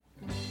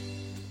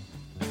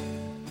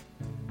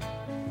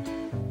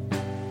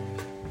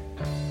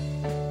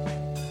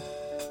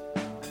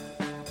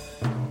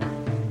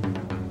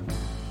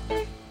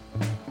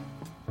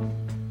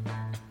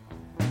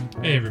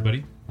Hey,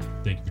 everybody.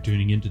 Thank you for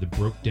tuning in to the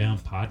Broke Down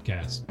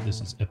Podcast. This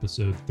is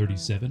episode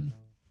 37.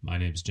 My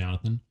name's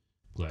Jonathan.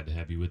 Glad to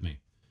have you with me.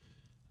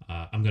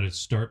 I'm going to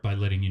start by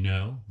letting you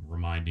know,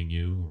 reminding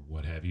you, or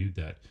what have you,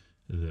 that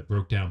the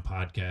Broke Down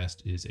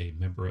Podcast is a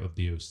member of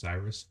the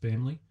Osiris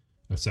family.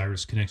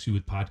 Osiris connects you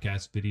with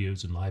podcasts,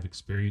 videos, and live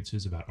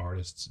experiences about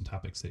artists and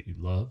topics that you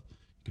love.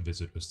 You can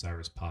visit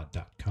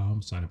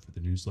osirispod.com, sign up for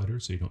the newsletter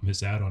so you don't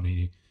miss out on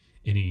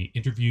any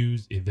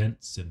interviews,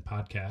 events, and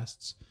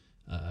podcasts.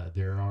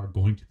 There are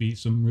going to be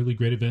some really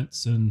great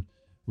events, and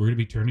we're going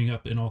to be turning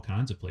up in all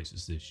kinds of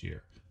places this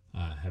year.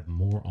 Have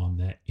more on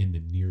that in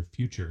the near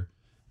future.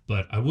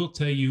 But I will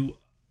tell you,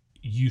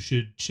 you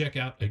should check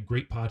out a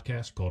great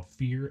podcast called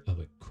Fear of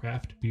a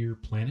Craft Beer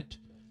Planet.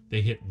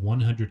 They hit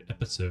 100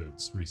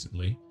 episodes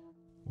recently,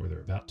 or they're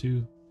about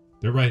to.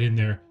 They're right in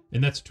there,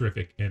 and that's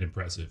terrific and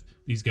impressive.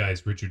 These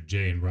guys, Richard,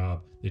 Jay, and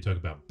Rob, they talk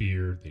about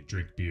beer, they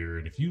drink beer,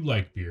 and if you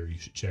like beer, you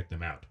should check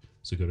them out.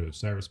 So go to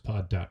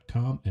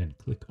osirispod.com and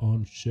click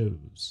on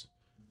shows.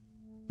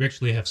 We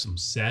actually have some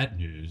sad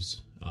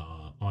news.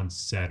 On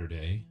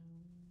Saturday,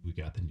 we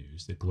got the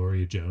news that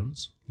Gloria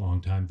Jones,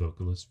 longtime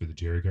vocalist for the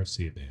Jerry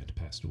Garcia Band,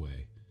 passed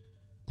away.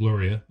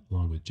 Gloria,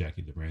 along with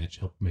Jackie LaBranch,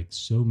 helped make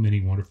so many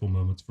wonderful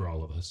moments for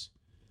all of us.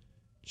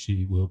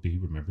 She will be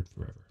remembered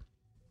forever.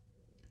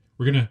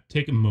 We're going to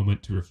take a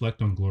moment to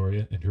reflect on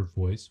Gloria and her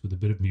voice with a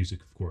bit of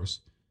music, of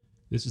course.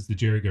 This is the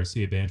Jerry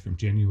Garcia Band from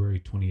January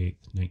 28,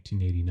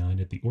 1989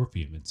 at the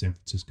Orpheum in San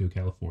Francisco,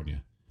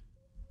 California.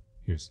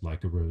 Here's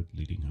Like a Road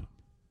Leading Home.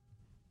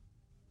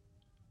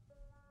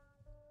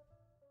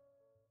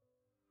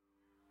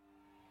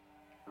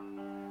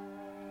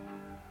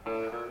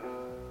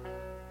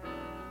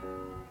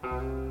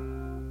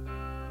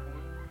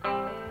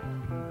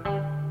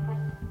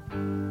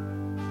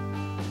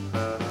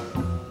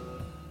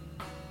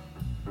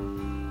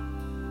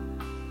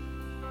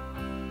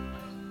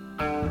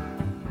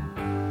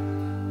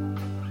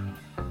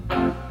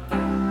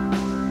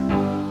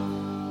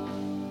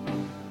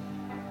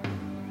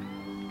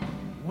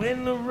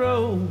 When the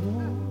road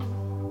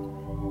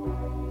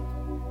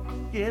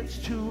gets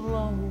too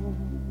long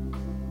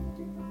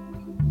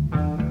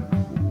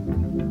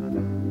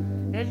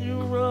and you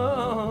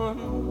run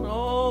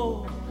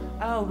all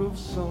out of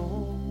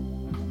song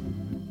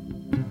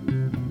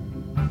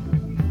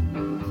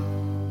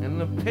and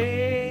the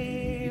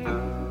pain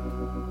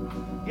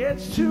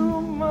gets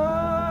too much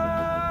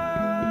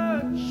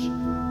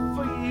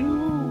for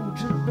you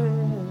to bear,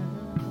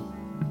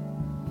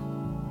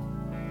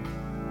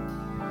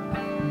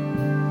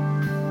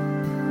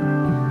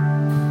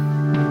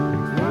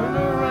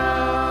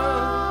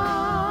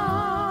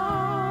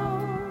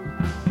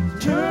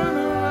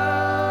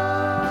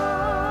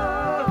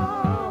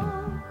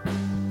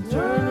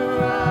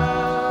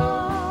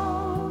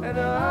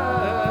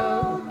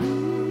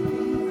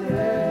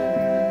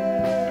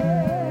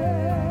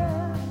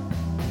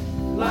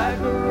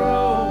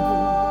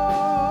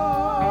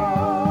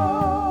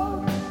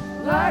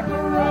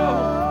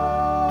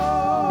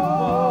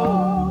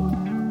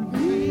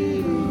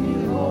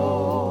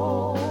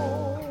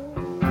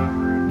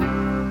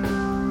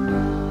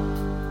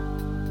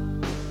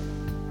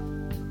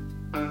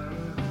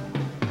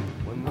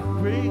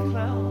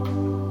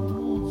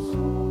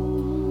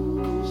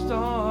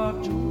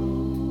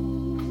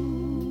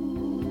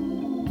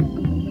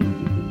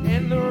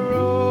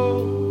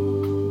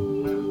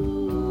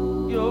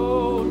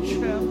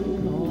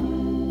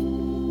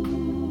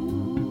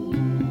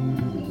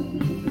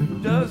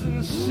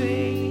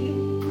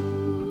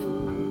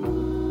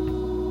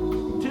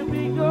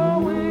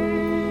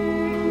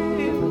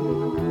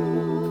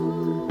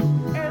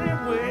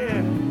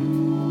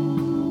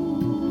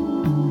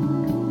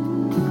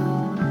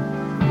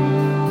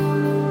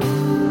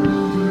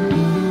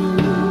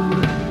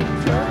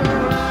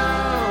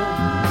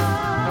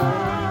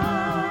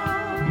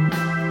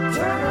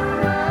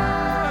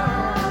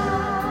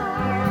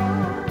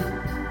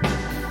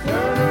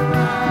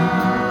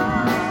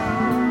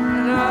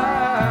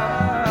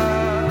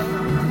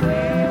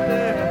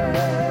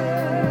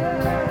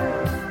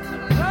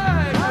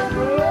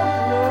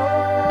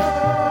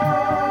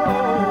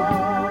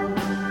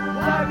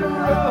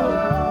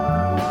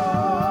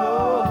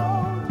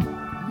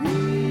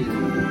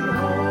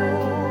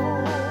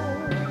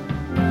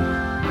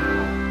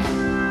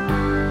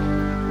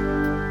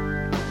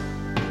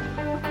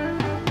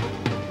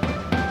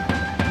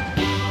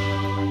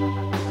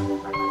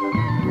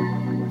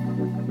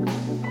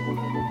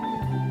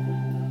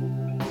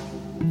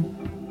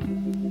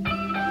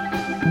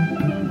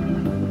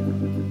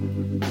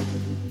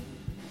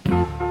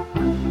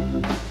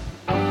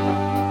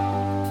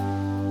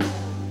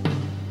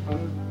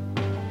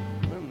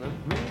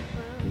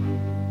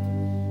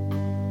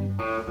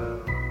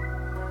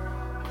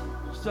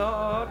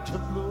 start to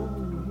blow,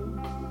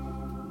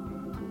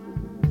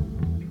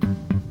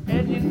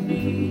 and you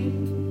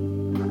need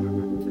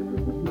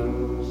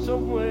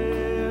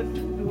somewhere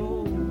to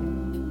go,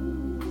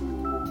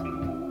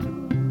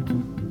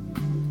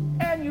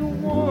 and you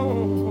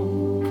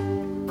want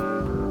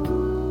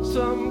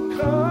some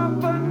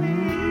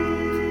company.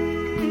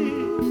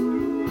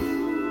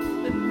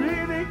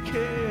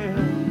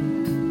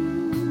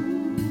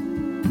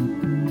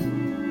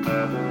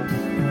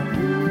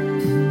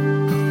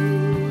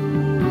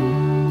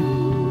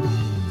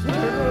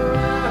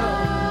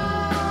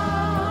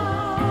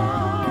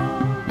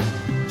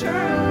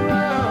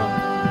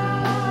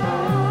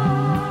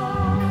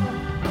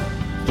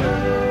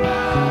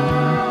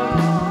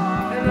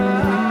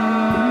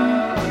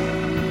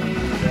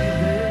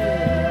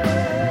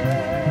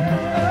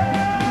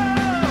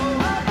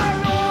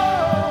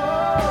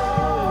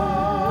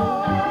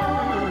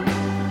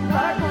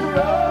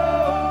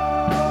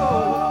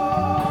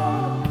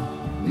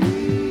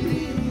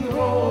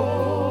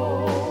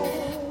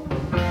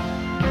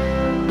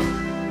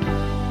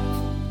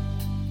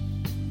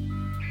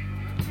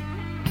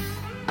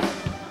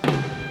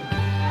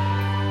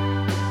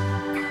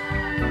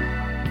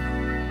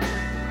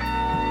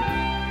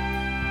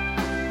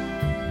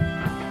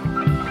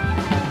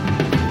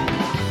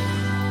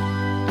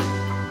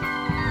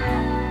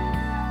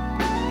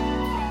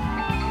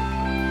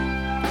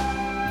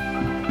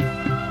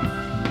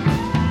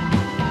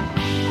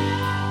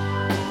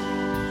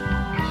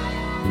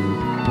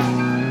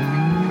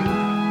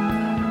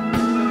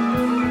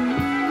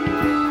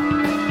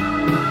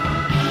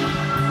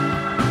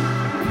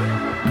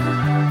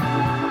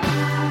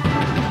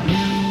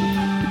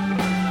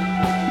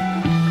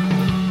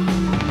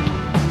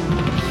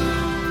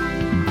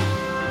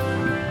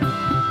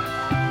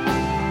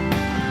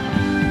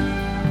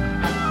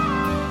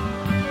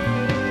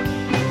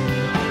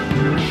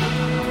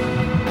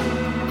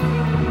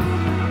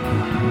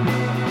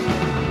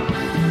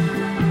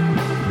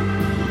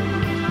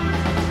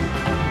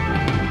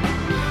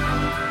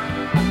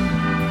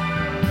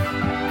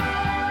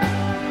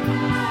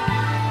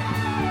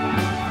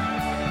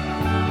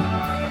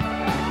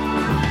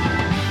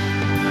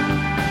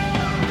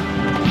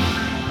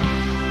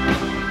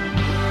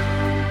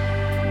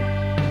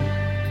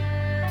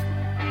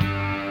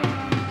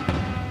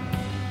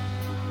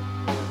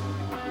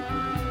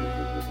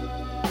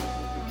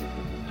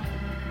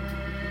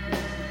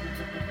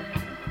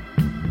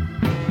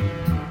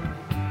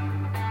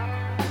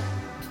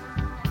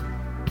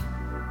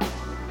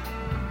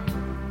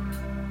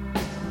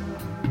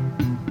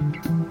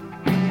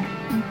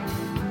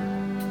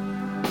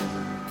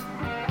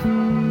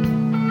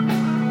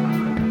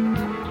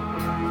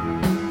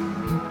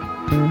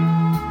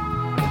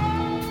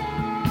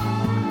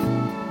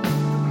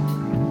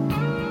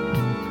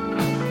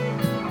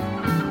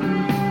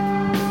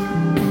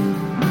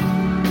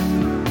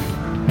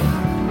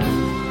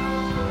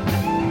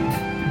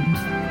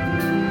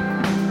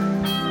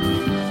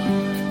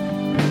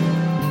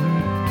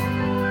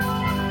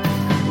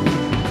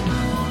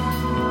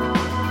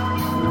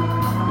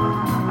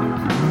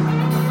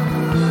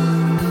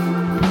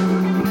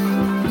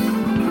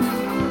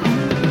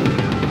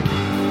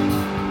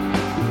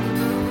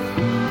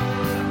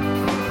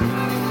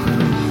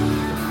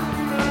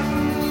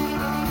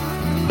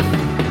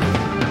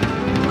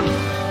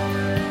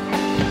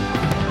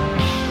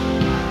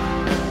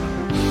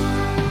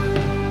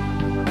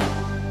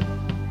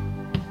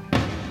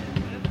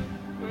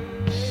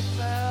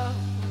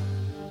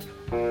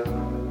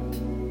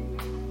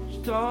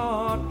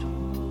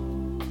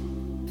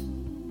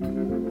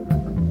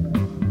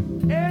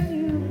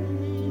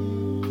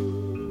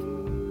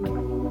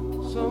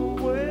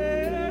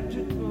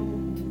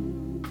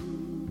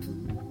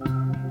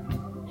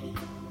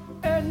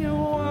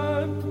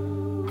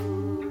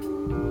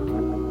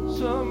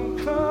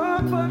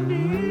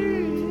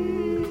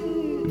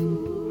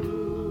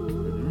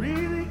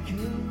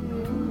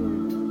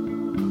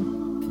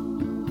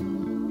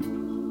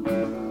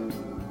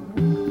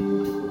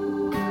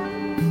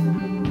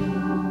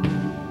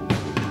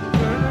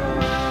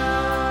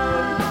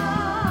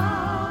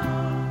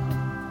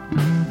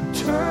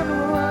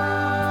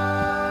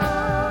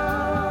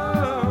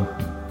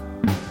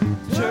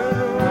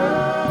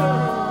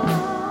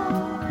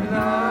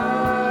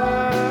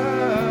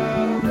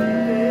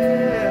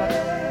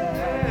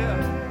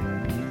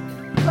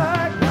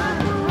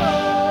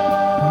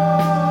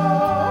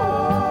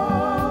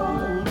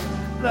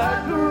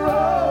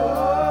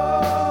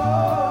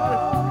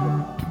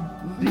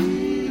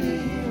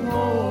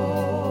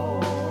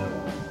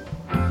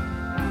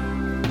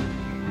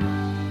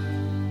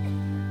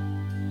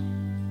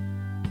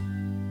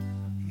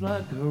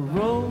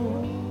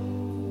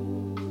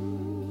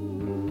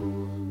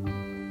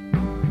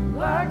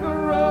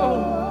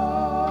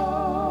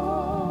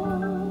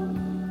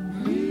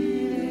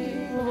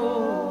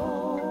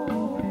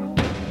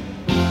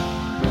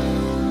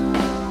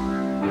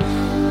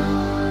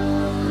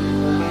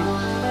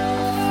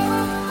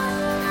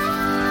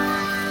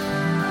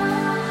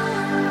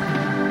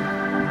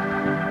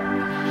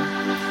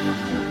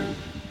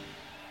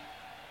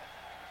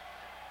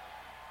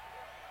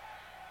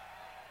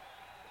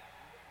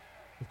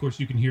 Of course,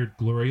 you can hear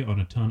Gloria on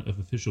a ton of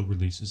official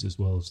releases as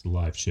well as the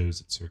live shows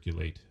that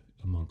circulate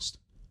amongst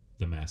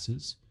the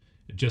masses.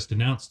 Just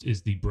announced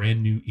is the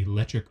brand new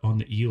Electric on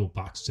the Eel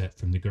box set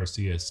from the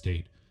Garcia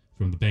estate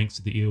from the banks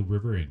of the Eel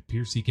River in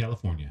Piercy,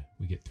 California.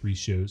 We get 3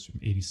 shows from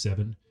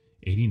 87,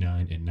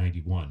 89, and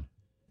 91.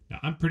 Now,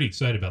 I'm pretty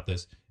excited about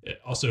this.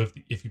 Also,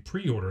 if you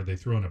pre-order, they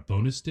throw in a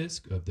bonus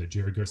disc of the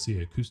Jerry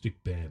Garcia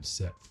acoustic band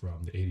set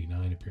from the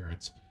 89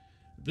 appearance.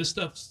 This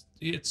stuff,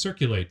 it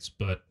circulates,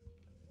 but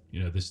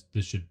you know, this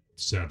should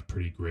sound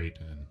pretty great,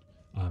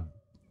 and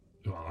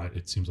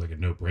it seems like a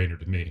no-brainer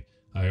to me.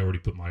 I already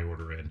put my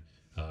order in.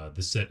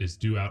 The set is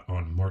due out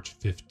on March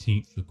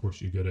 15th. Of course,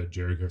 you go to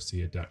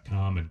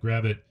jerrygarcia.com and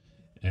grab it,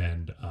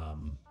 and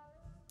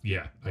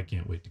yeah, I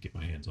can't wait to get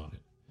my hands on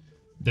it.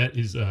 That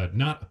is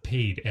not a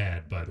paid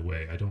ad, by the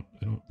way. I don't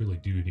really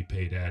do any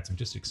paid ads. I'm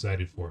just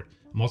excited for it.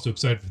 I'm also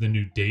excited for the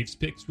new Dave's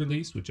Picks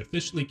release, which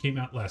officially came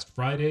out last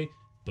Friday,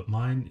 but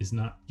mine is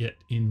not yet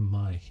in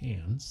my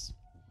hands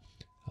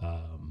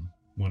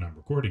when I'm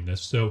recording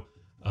this. So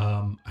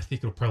I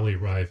think it'll probably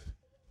arrive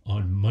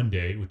on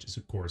Monday, which is,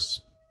 of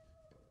course,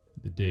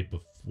 the day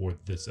before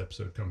this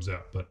episode comes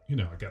out. But you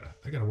know,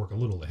 I gotta work a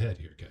little ahead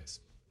here, guys.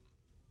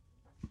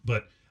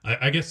 But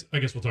I guess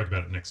we'll talk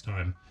about it next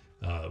time,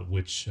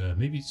 which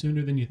maybe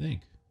sooner than you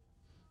think.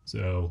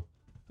 So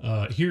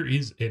here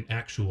is an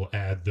actual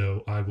ad,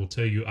 though. I will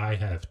tell you, I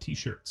have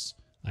t-shirts,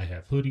 I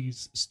have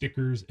hoodies,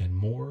 stickers, and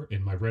more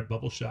in my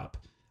Redbubble shop.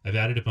 I've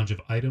added a bunch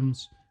of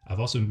items. I've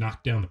also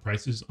knocked down the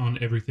prices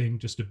on everything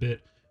just a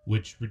bit,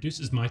 which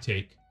reduces my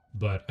take,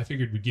 but I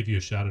figured we'd give you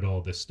a shot at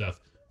all this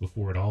stuff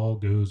before it all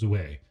goes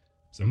away.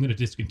 So I'm going to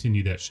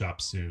discontinue that shop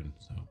soon.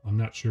 So I'm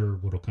not sure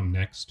what'll come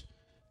next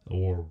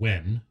or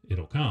when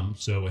it'll come.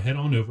 So head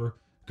on over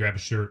grab a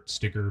shirt,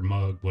 sticker,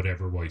 mug,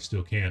 whatever, while you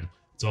still can.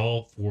 It's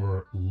all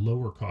for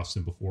lower cost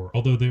than before.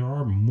 Although there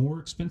are more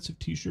expensive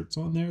t-shirts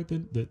on there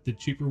than the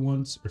cheaper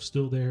ones are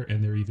still there,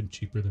 and they're even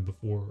cheaper than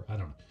before. I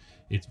don't know.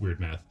 It's weird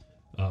math.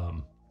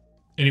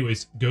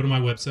 Anyways, go to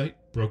my website,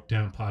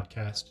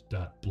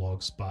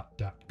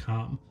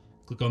 brokedownpodcast.blogspot.com.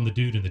 Click on the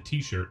dude in the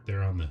t-shirt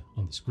there on the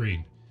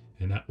screen,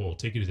 and that will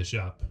take you to the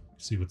shop,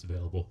 see what's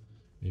available.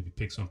 Maybe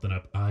pick something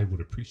up. I would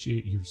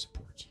appreciate your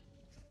support.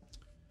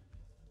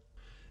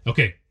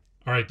 Okay.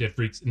 All right, Dead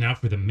Freaks. Now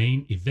for the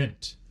main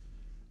event.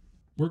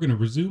 We're going to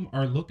resume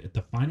our look at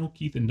the final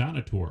Keith and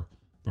Donna tour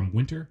from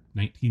winter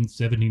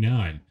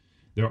 1979.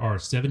 There are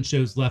 7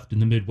 shows left in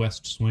the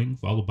Midwest swing,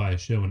 followed by a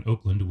show in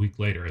Oakland a week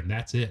later, and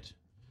that's it.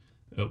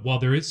 While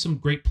there is some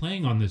great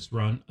playing on this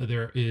run,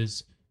 there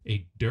is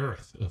a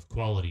dearth of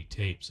quality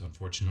tapes,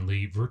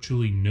 unfortunately.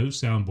 Virtually no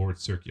soundboards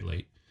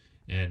circulate.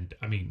 And,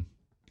 I mean,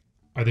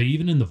 are they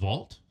even in the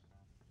vault?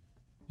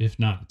 If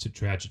not, it's a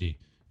tragedy,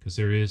 because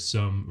there is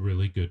some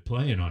really good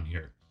playing on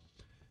here.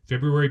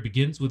 February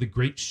begins with a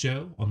great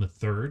show on the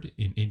 3rd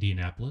in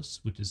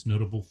Indianapolis, which is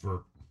notable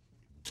for,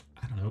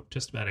 I don't know,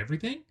 just about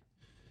everything.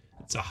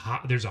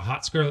 There's a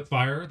hot Scarlet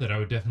Fire that I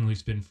would definitely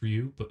spin for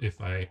you, but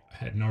if I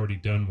hadn't already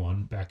done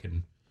one back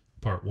in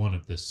part 1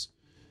 of this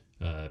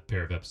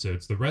pair of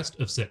episodes. The rest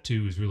of set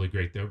 2 is really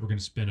great, though. We're going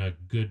to spin a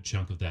good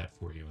chunk of that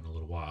for you in a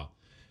little while.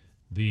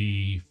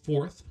 The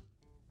 4th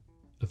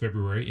of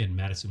February in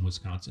Madison,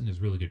 Wisconsin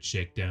is really good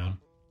shakedown.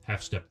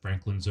 Half Step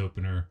Franklin's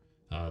opener,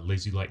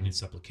 Lazy Lightning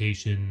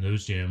Supplication.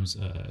 Those jams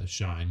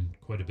shine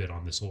quite a bit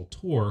on this whole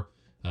tour.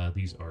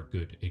 These are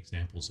good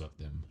examples of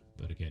them.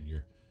 But again,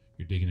 you're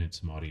digging in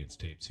some audience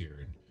tapes here,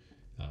 and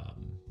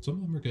some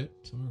of them are good.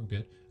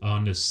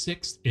 On the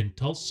 6th in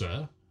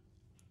Tulsa,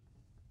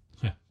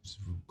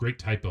 great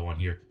typo on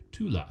here,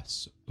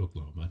 Tulas,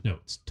 Oklahoma. No,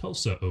 it's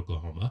Tulsa,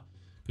 Oklahoma.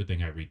 Good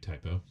thing I read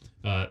typo.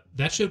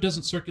 That show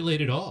doesn't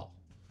circulate at all,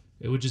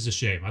 which is a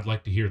shame. I'd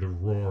like to hear the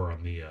roar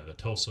on the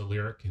Tulsa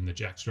lyric in the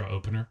Jack Straw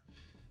opener.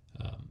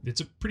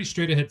 It's a pretty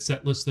straight-ahead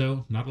set list,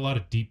 though. Not a lot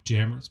of deep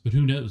jammers, but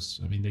who knows?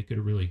 I mean, they could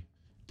have really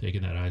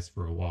taken that Eyes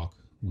for a Walk.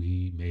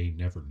 We may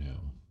never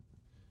know.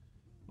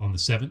 On the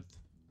 7th,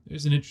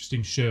 there's an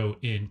interesting show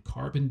in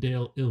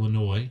Carbondale,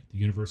 Illinois, the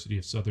University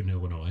of Southern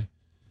Illinois.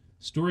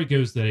 Story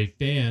goes that a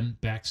fan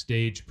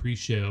backstage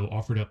pre-show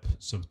offered up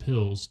some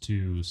pills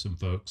to some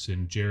folks,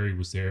 and Jerry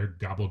was there,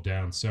 gobbled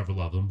down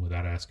several of them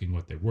without asking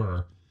what they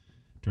were.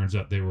 Turns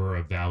out they were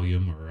a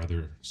Valium or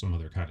some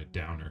other kind of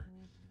downer.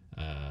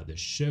 The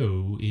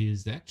show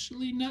is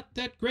actually not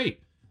that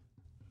great.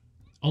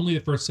 Only the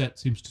first set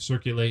seems to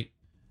circulate.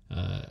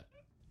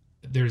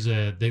 There's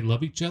a They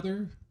Love Each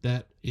Other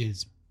that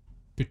is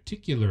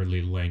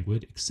particularly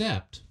languid,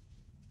 except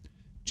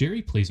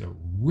Jerry plays a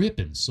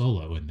ripping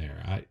solo in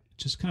there.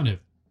 Just kind of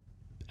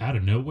out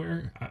of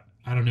nowhere.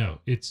 I don't know.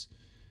 It's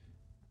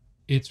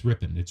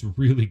ripping. It's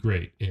really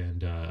great,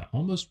 and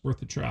almost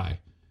worth a try.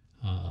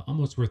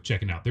 Almost worth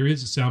checking out. There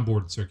is a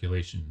soundboard in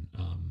circulation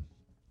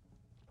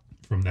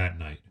from that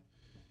night.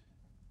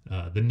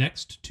 The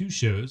next 2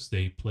 shows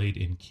they played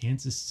in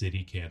Kansas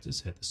City,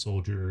 Kansas, at the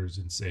Soldiers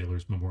and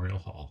Sailors Memorial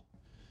Hall.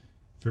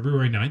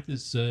 February 9th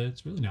is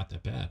it's really not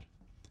that bad.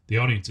 The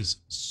audience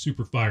is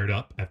super fired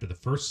up after the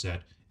first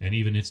set, and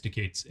even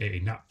instigates a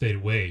Not Fade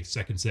Away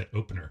second set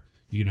opener.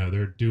 You know,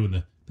 they're doing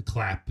the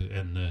clap,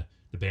 and the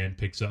band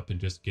picks up and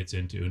just gets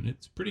into, and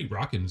it's pretty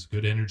rocking. There's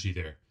good energy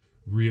there.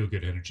 Real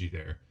good energy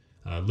there.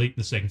 Late in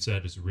the second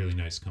set is a really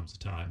nice Comes a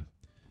Time.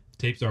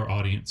 Tapes are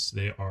audience.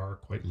 They are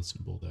quite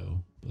listenable,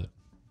 though, but,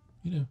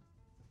 you know,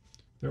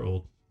 they're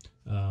old.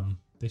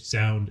 They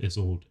sound as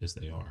old as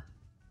they are.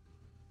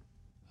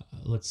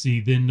 Let's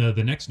see, then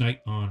the next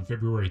night on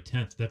February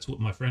 10th, that's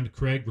what my friend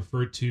Craig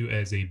referred to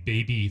as a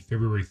baby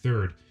February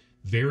 3rd.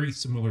 Very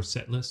similar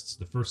set lists.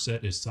 The first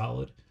set is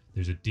solid.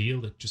 There's a deal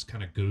that just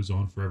kind of goes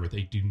on forever.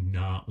 They do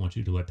not want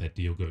you to let that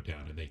deal go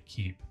down, and they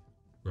keep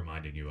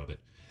reminding you of it.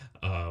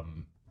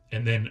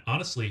 And then,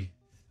 honestly,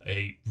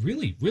 a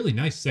really, really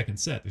nice second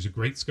set. There's a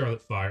great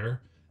Scarlet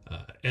Fire,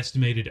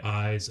 Estimated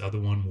Eyes, other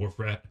one, Wharf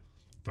Rat.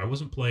 If I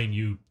wasn't playing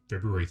you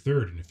February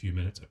 3rd in a few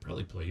minutes, I'd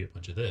probably play you a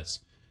bunch of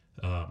this.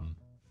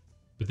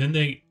 But then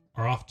they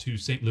are off to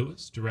St.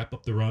 Louis to wrap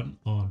up the run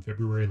on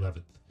February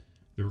 11th.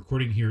 The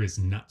recording here is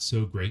not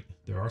so great.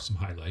 There are some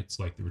highlights,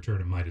 like the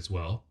return of Might As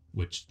Well,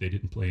 which they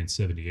didn't play in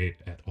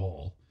 78 at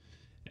all.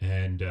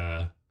 And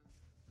let's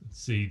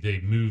see, they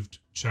moved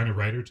China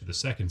Rider to the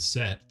second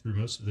set through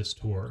most of this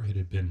tour. It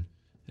had been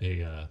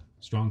a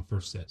strong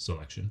first set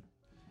selection.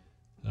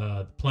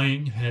 The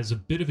playing has a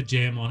bit of a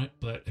jam on it,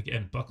 but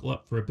again, buckle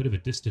up for a bit of a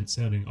distant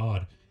sounding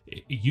odd.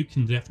 You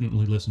can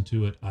definitely listen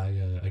to it.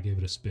 I gave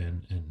it a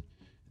spin, and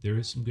there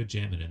is some good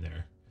jamming in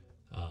there.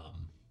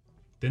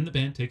 Then the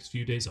band takes a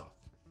few days off.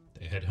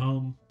 They head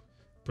home,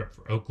 prep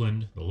for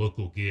Oakland, the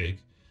local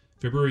gig.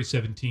 February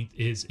 17th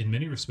is, in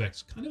many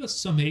respects, kind of a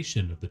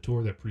summation of the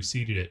tour that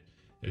preceded it.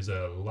 There's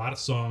a lot of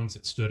songs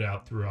that stood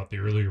out throughout the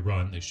earlier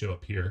run. They show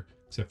up here,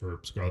 except for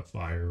Scarlet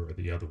Fire or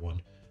the other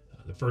one.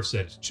 The first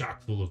set is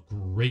chock full of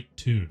great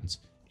tunes,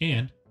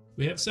 and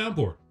we have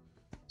soundboard.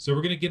 So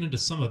we're going to get into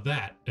some of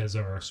that as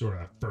our sort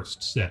of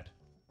first set.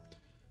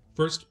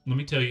 First, let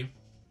me tell you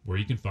where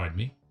you can find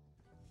me.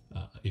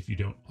 If you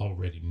don't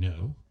already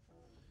know,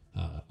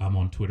 I'm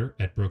on Twitter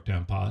at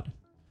BrokeDownPod,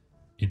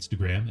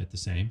 Instagram at the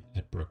same,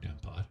 at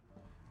BrokeDownPod.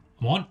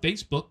 I'm on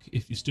Facebook,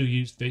 if you still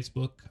use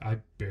Facebook. I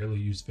barely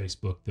use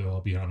Facebook, though,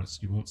 I'll be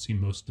honest. You won't see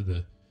most of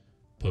the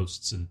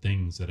posts and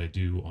things that I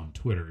do on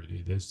Twitter.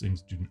 Those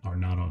things are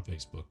not on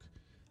Facebook.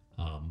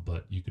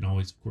 But you can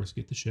always, of course,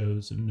 get the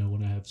shows and know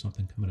when I have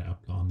something coming out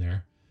on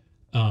there.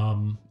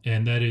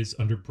 And that is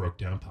under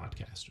Brokedown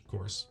Podcast, of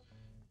course.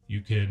 You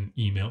can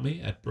email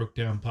me at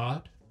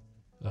BrokedownPod.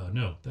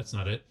 No, that's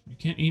not it. You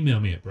can't email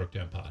me at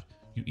BrokedownPod.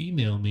 You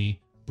email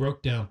me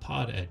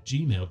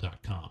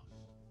brokedownpod@gmail.com.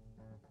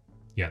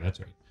 Yeah, that's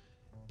right.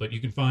 But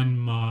you can find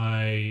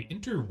my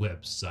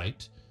interweb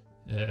site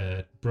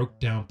at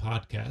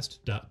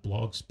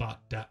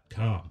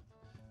brokedownpodcast.blogspot.com.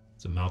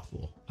 It's a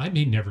mouthful. I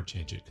may never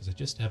change it because I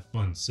just have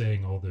fun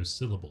saying all those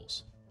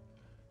syllables.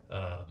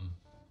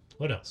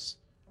 What else?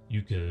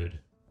 You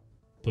could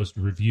post a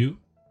review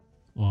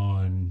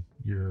on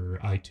your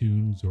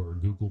iTunes or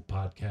Google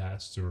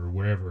Podcasts or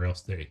wherever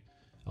else they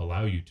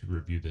allow you to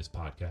review this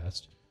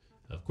podcast.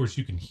 Of course,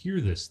 you can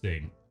hear this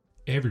thing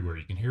everywhere.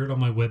 You can hear it on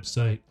my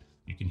website.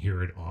 You can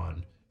hear it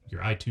on your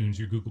iTunes,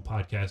 your Google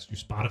Podcasts, your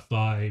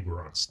Spotify.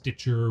 We're on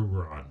Stitcher.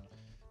 We're on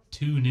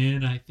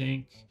TuneIn, I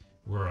think.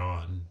 We're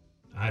on...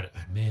 I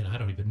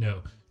don't even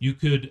know. You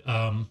could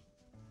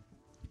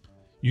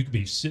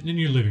be sitting in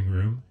your living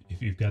room.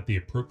 If you've got the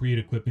appropriate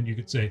equipment, you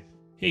could say,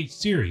 "Hey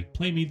Siri,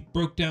 play me the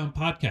Broke Down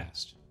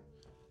podcast."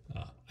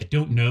 I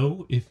don't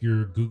know if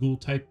your Google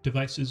type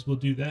devices will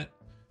do that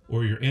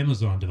or your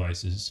Amazon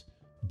devices,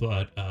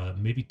 but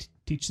maybe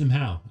teach them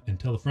how and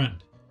tell a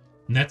friend.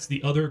 And that's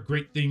the other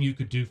great thing you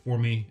could do for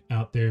me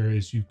out there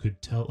is you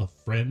could tell a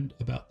friend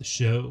about the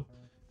show,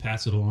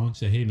 pass it along,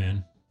 say, "Hey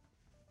man,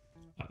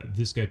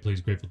 this guy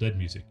plays Grateful Dead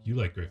music. You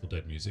like Grateful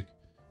Dead music.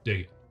 Dig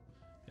it."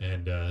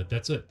 And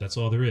that's it. That's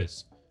all there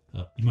is.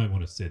 You might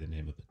want to say the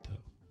name of it, though.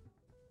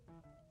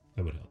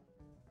 That would help.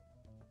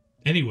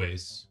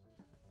 Anyways,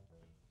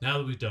 now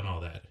that we've done all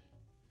that,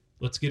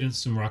 let's get into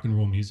some rock and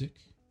roll music.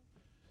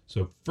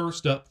 So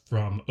first up,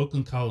 from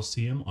Oakland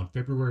Coliseum on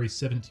February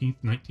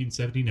 17th,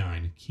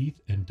 1979, Keith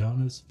and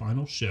Donna's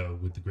final show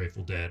with the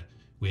Grateful Dead,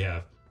 we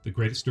have The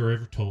Greatest Story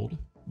Ever Told,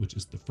 which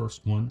is the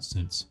first one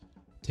since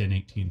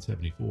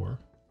 10/18/74,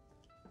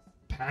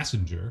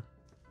 Passenger,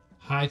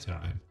 High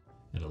Time,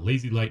 and A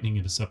Lazy Lightning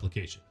into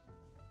Supplication.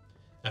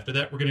 After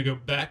that, we're going to go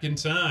back in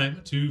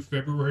time to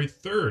February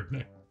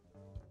 3rd.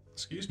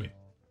 Excuse me.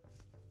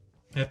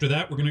 After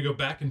that, we're going to go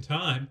back in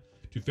time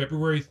to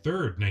February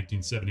 3rd,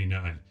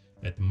 1979,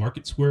 at the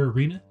Market Square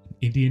Arena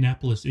in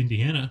Indianapolis,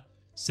 Indiana,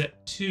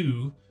 set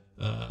to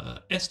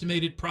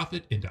Estimated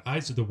Prophet into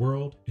Eyes of the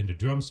World, into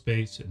Drum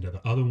Space, into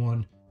the other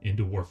one,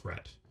 into Wharf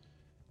Rat.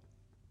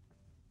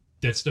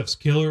 That stuff's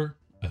killer.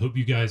 I hope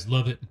you guys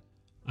love it.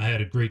 I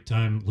had a great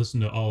time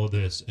listening to all of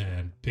this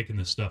and picking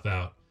this stuff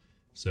out.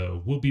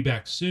 So we'll be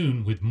back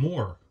soon with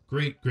more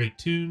great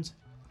tunes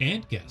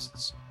and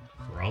guests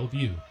for all of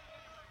you.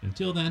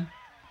 Until then,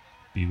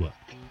 be well.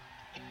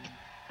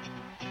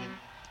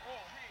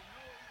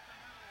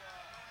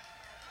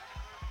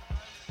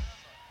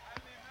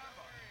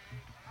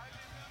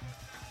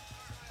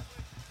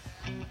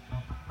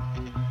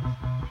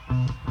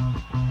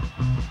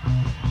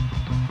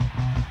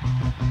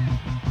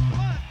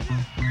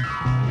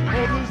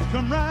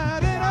 Come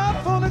riding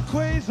up on a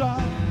quasar.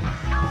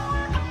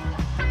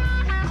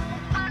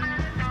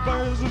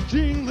 Spurs are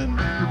jingling,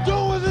 the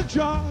door is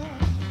ajar.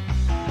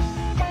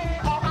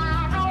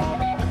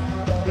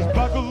 His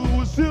buckle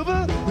was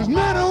silver, his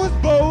mantle was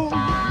bold. I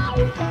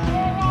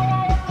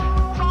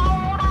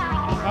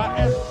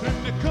asked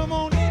him to come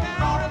on in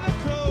out of the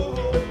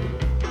cold.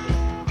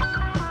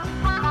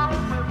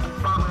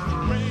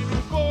 Rain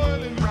was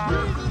boiling,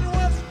 breezing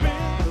west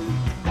wind.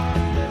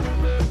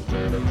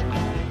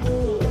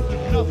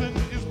 Nothing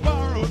is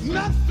borrowed,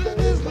 nothing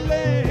is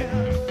lent.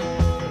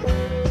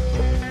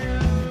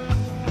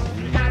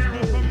 He asked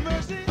me for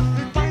mercy,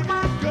 he gave me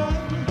a gun.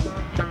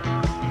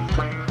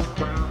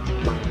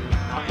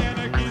 And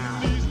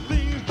again, these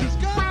things just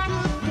got to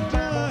be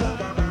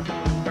done.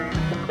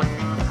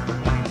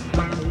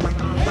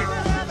 Hey,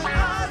 they had the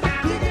eyes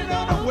digging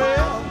on a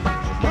well.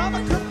 Mama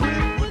could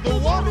live with the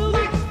water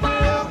leak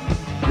spell.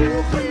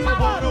 Cool, clean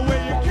water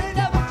where you can't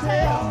ever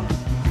tell.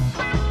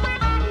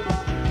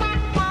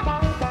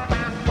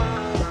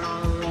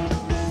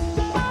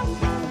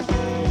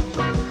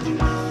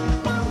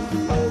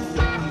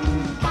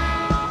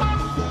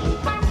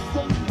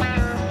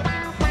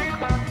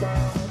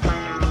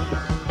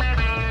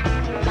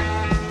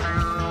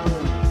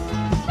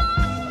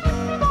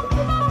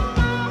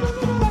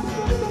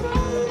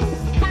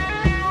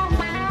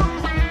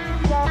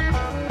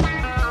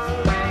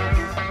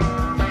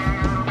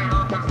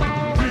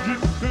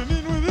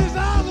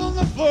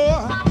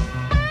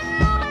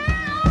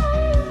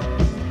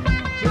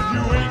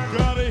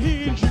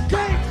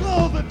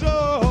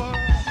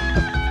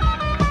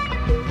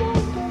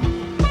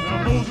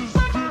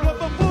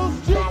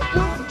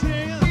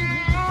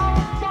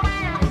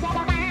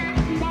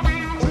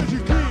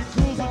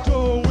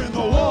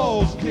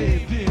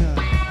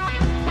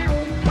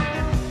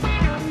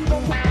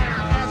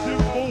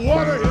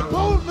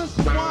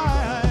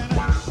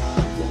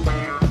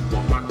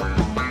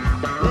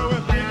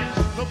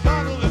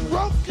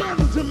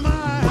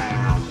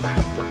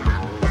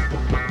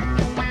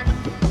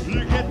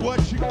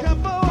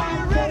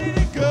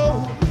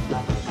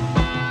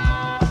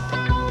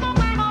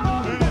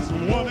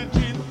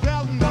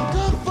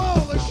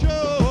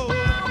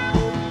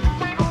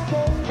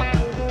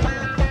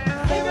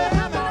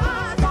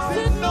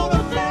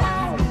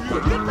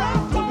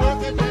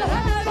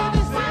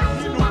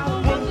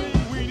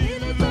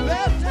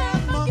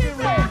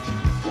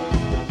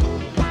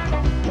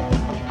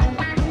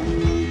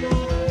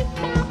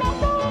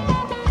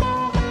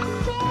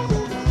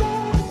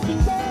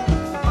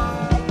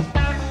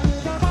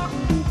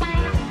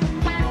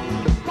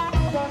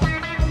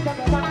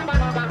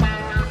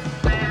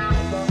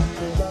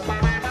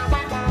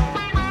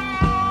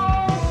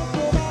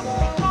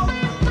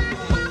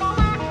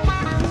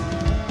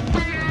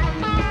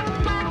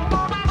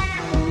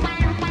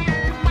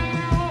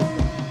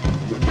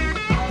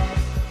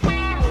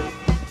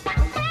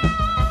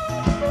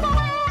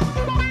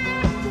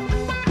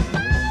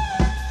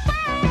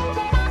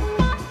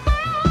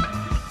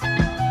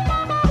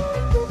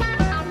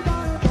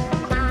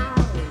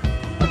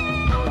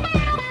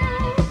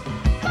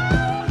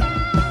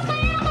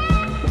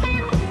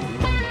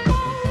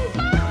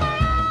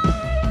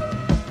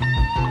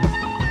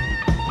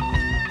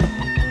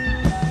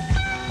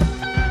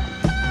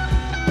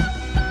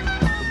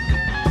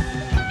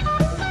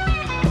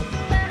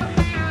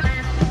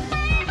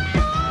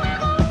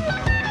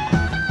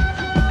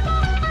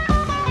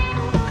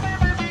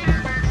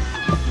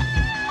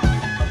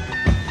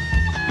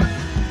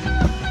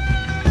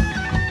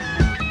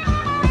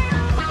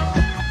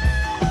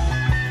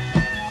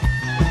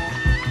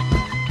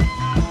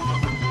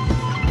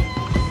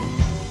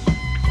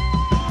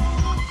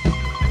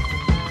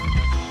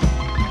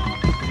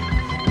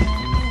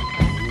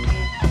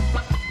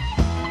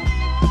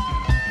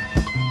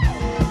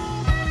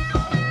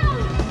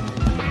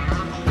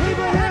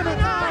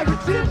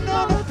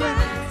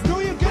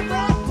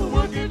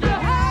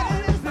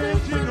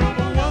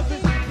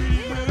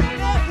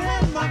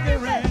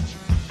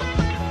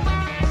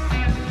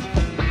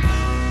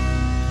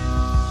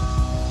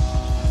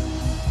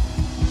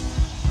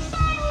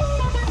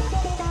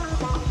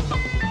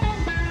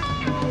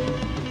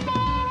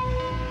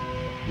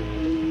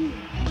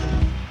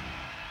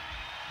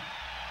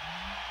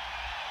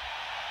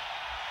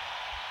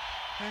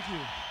 Thank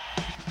you.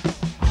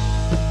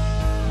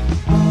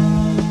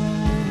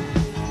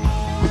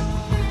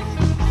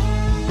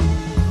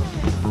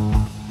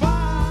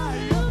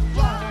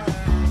 Firefly,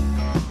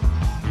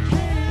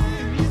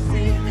 can you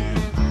see me?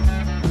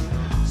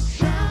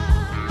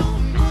 Shine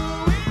on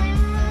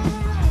glowing,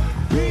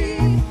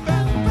 deep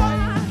and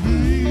bright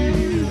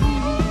here.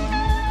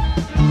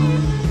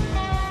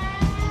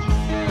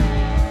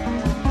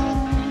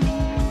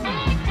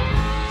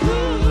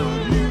 Could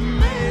you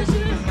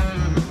imagine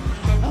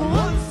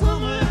one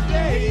summer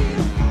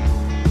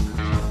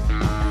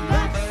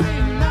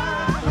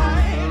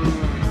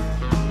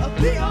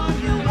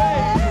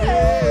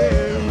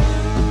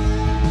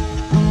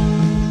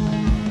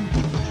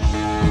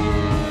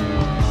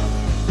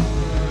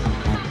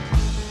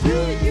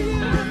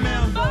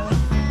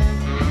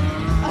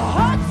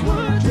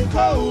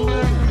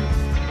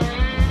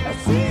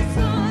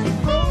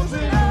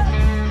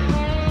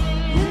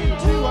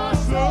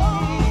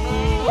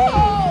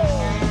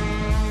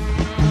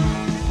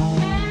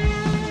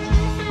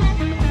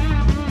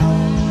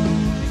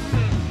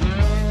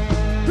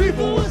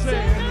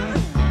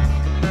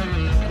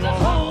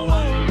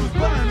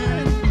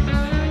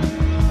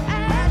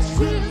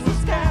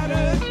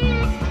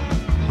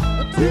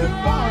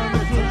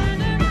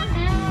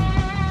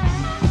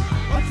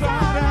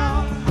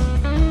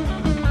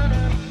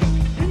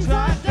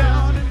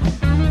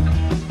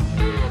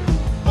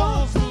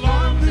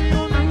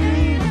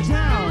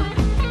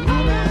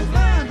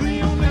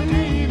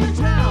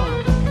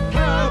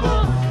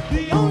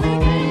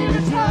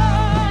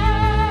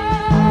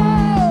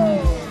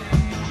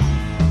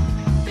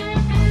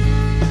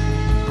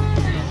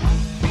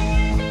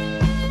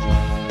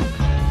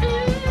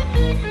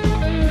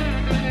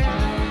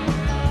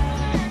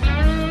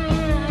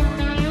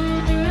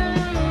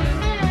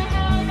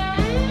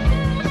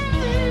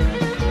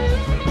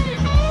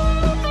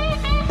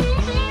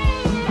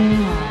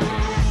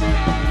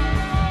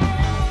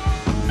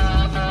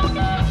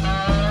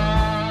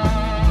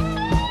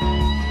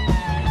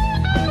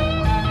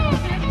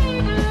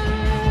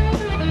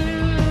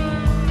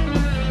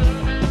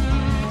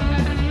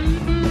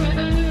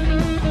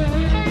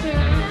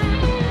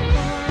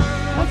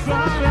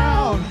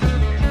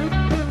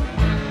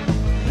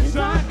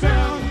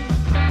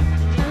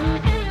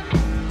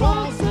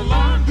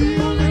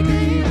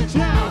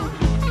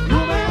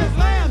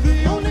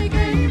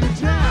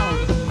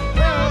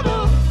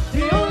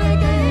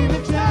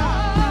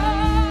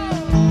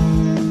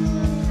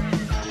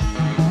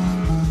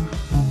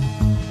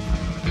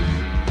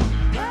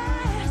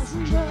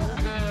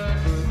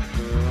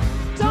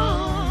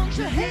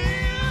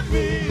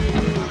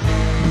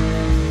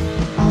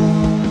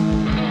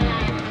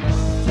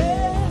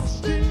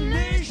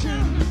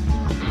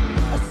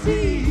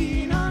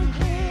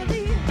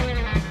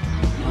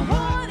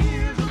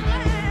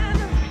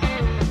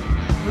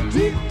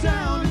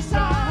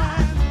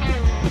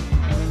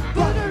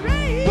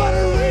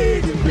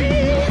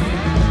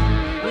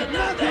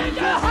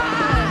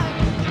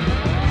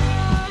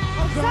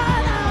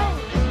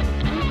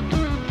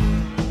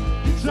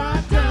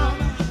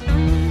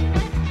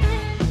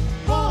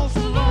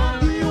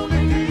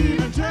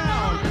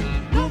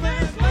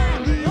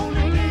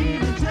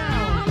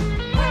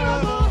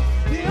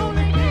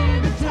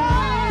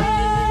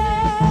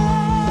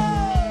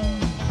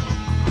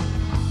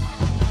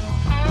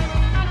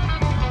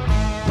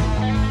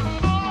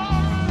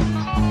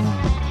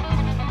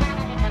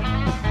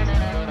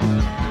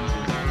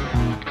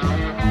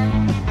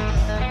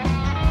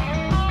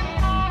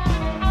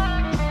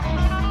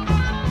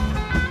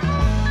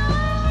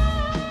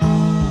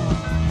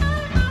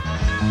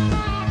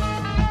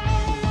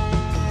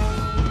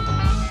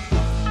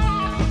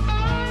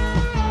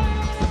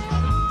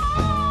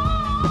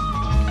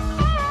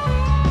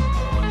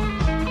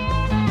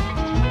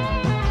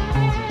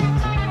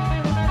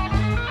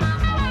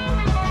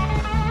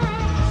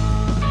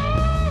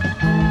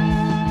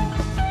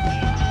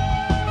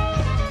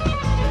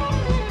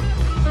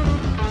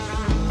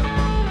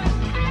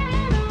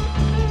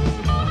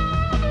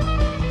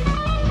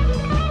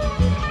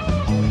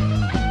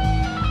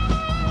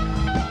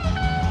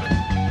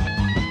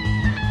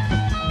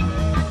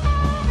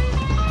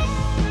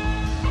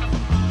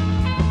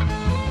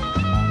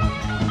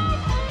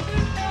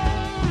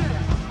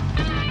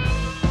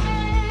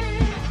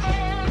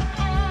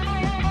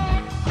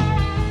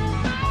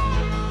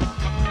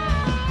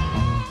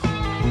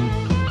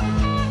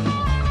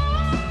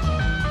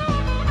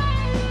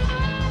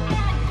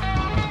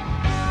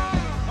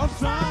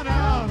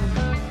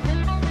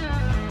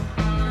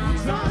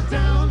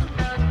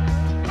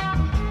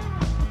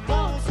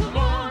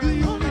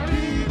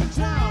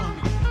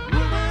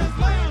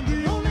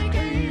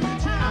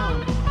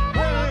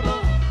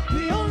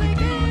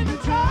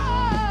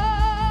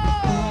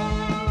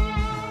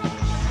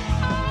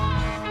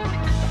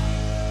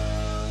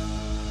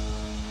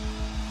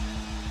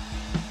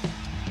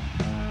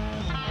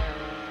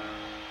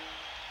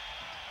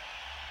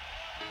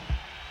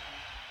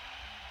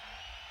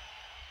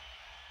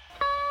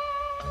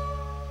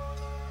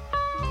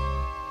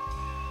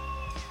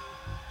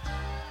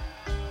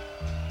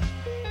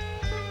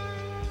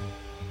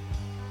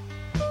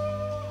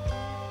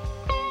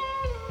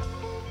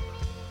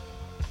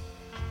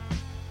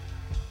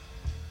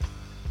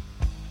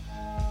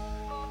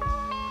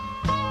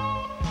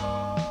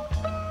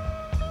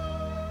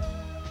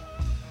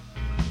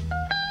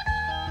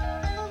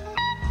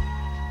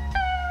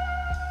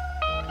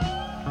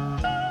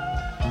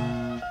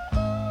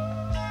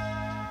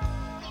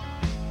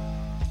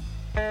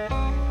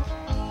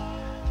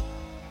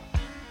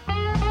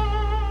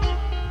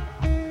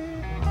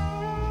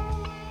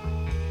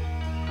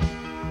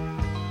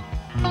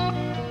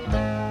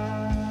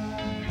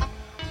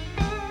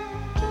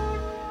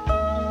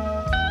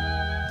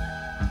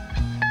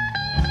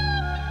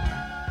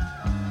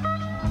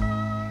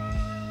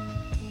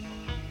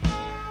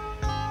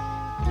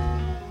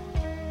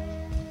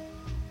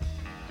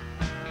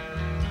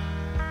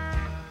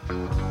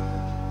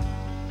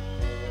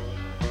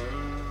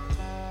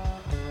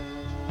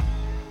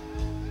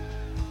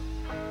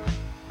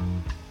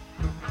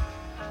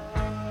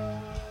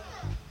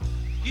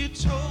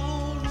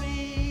told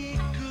me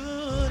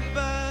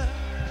goodbye.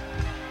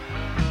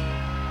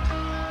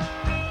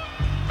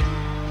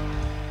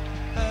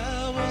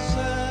 How was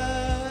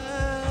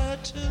I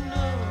to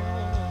know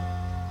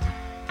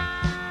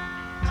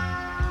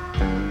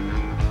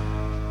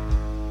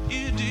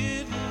you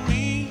didn't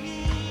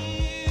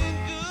mean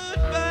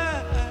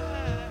goodbye?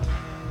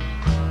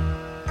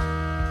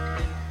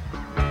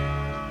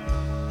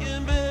 You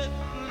better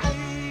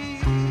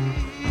believe.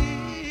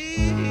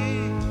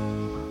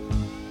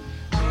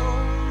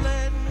 Don't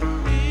let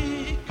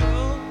me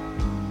go.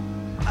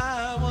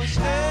 I was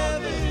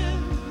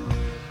having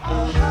a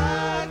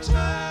hard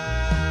time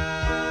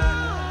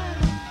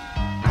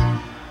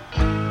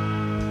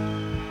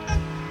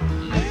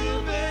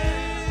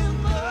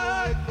living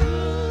the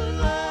good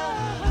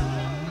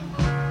life.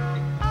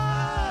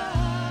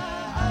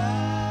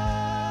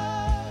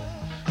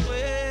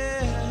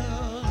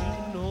 Well,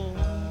 you know.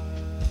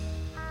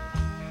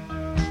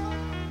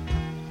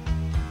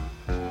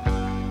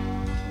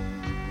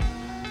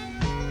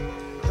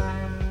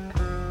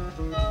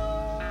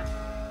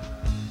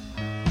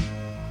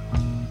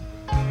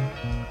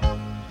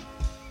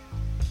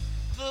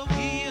 The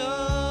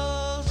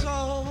wheels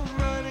all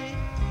running,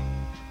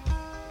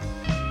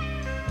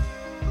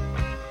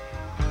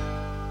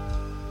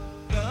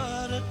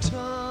 got a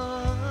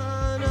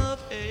ton of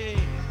hay.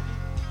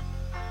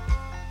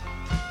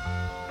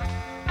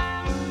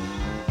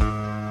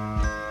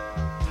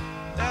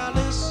 Now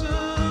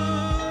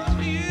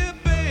listen here,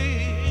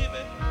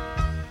 baby,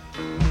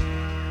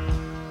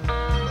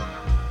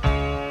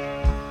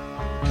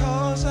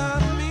 'cause I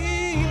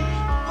mean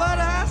what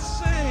I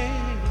say.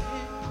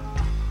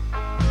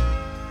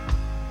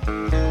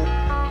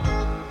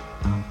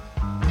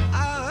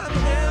 I'm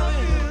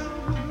having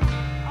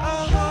a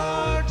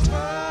hard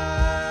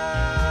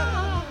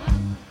time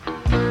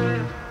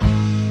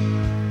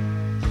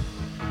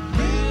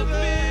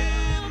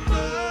living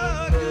the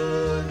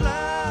good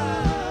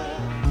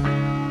life.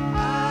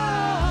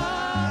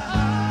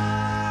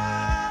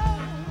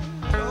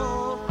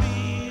 Don't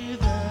be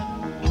that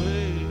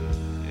way.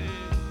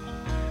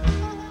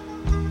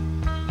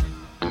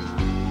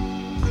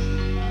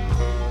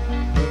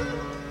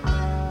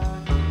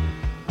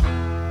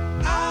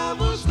 I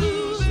was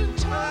losing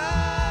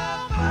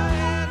time. I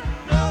had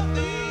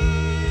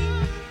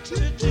nothing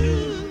to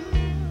do,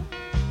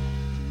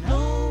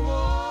 no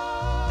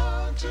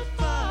one to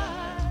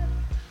find.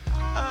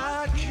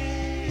 I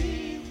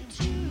came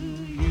to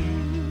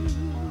you.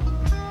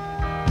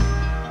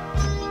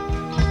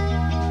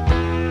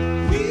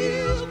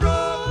 Wheels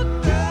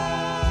broke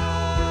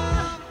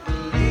down, the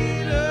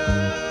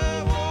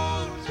leader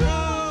won't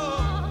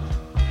draw.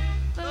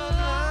 The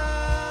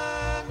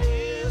line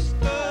is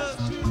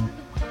dusty,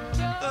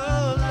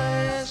 the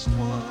last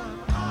one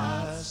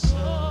I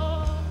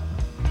saw.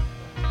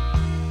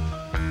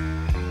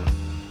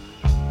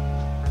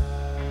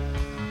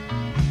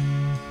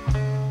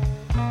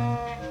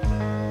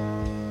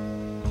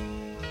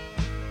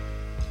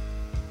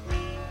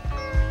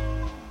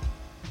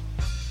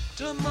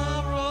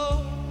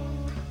 Tomorrow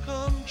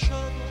come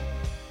trouble,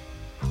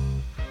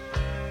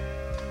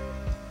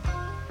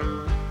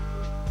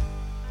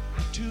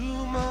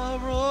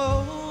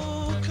 tomorrow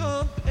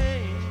come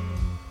pain.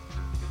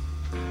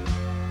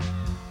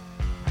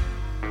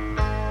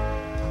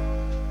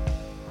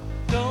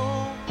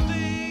 Don't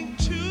think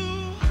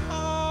too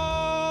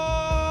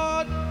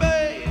hard,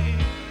 babe,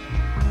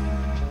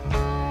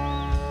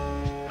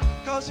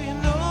 'cause you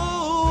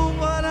know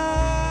what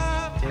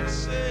I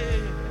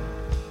say.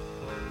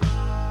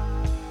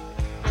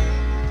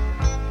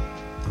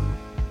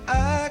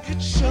 I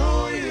could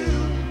show you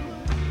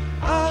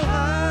a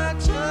hard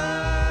time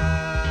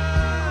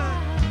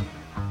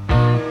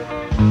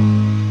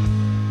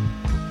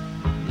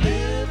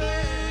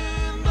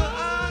living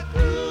the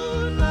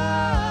good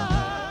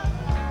life.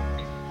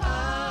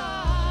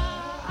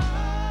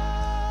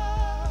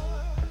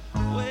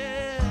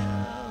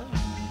 Well,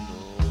 you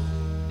know.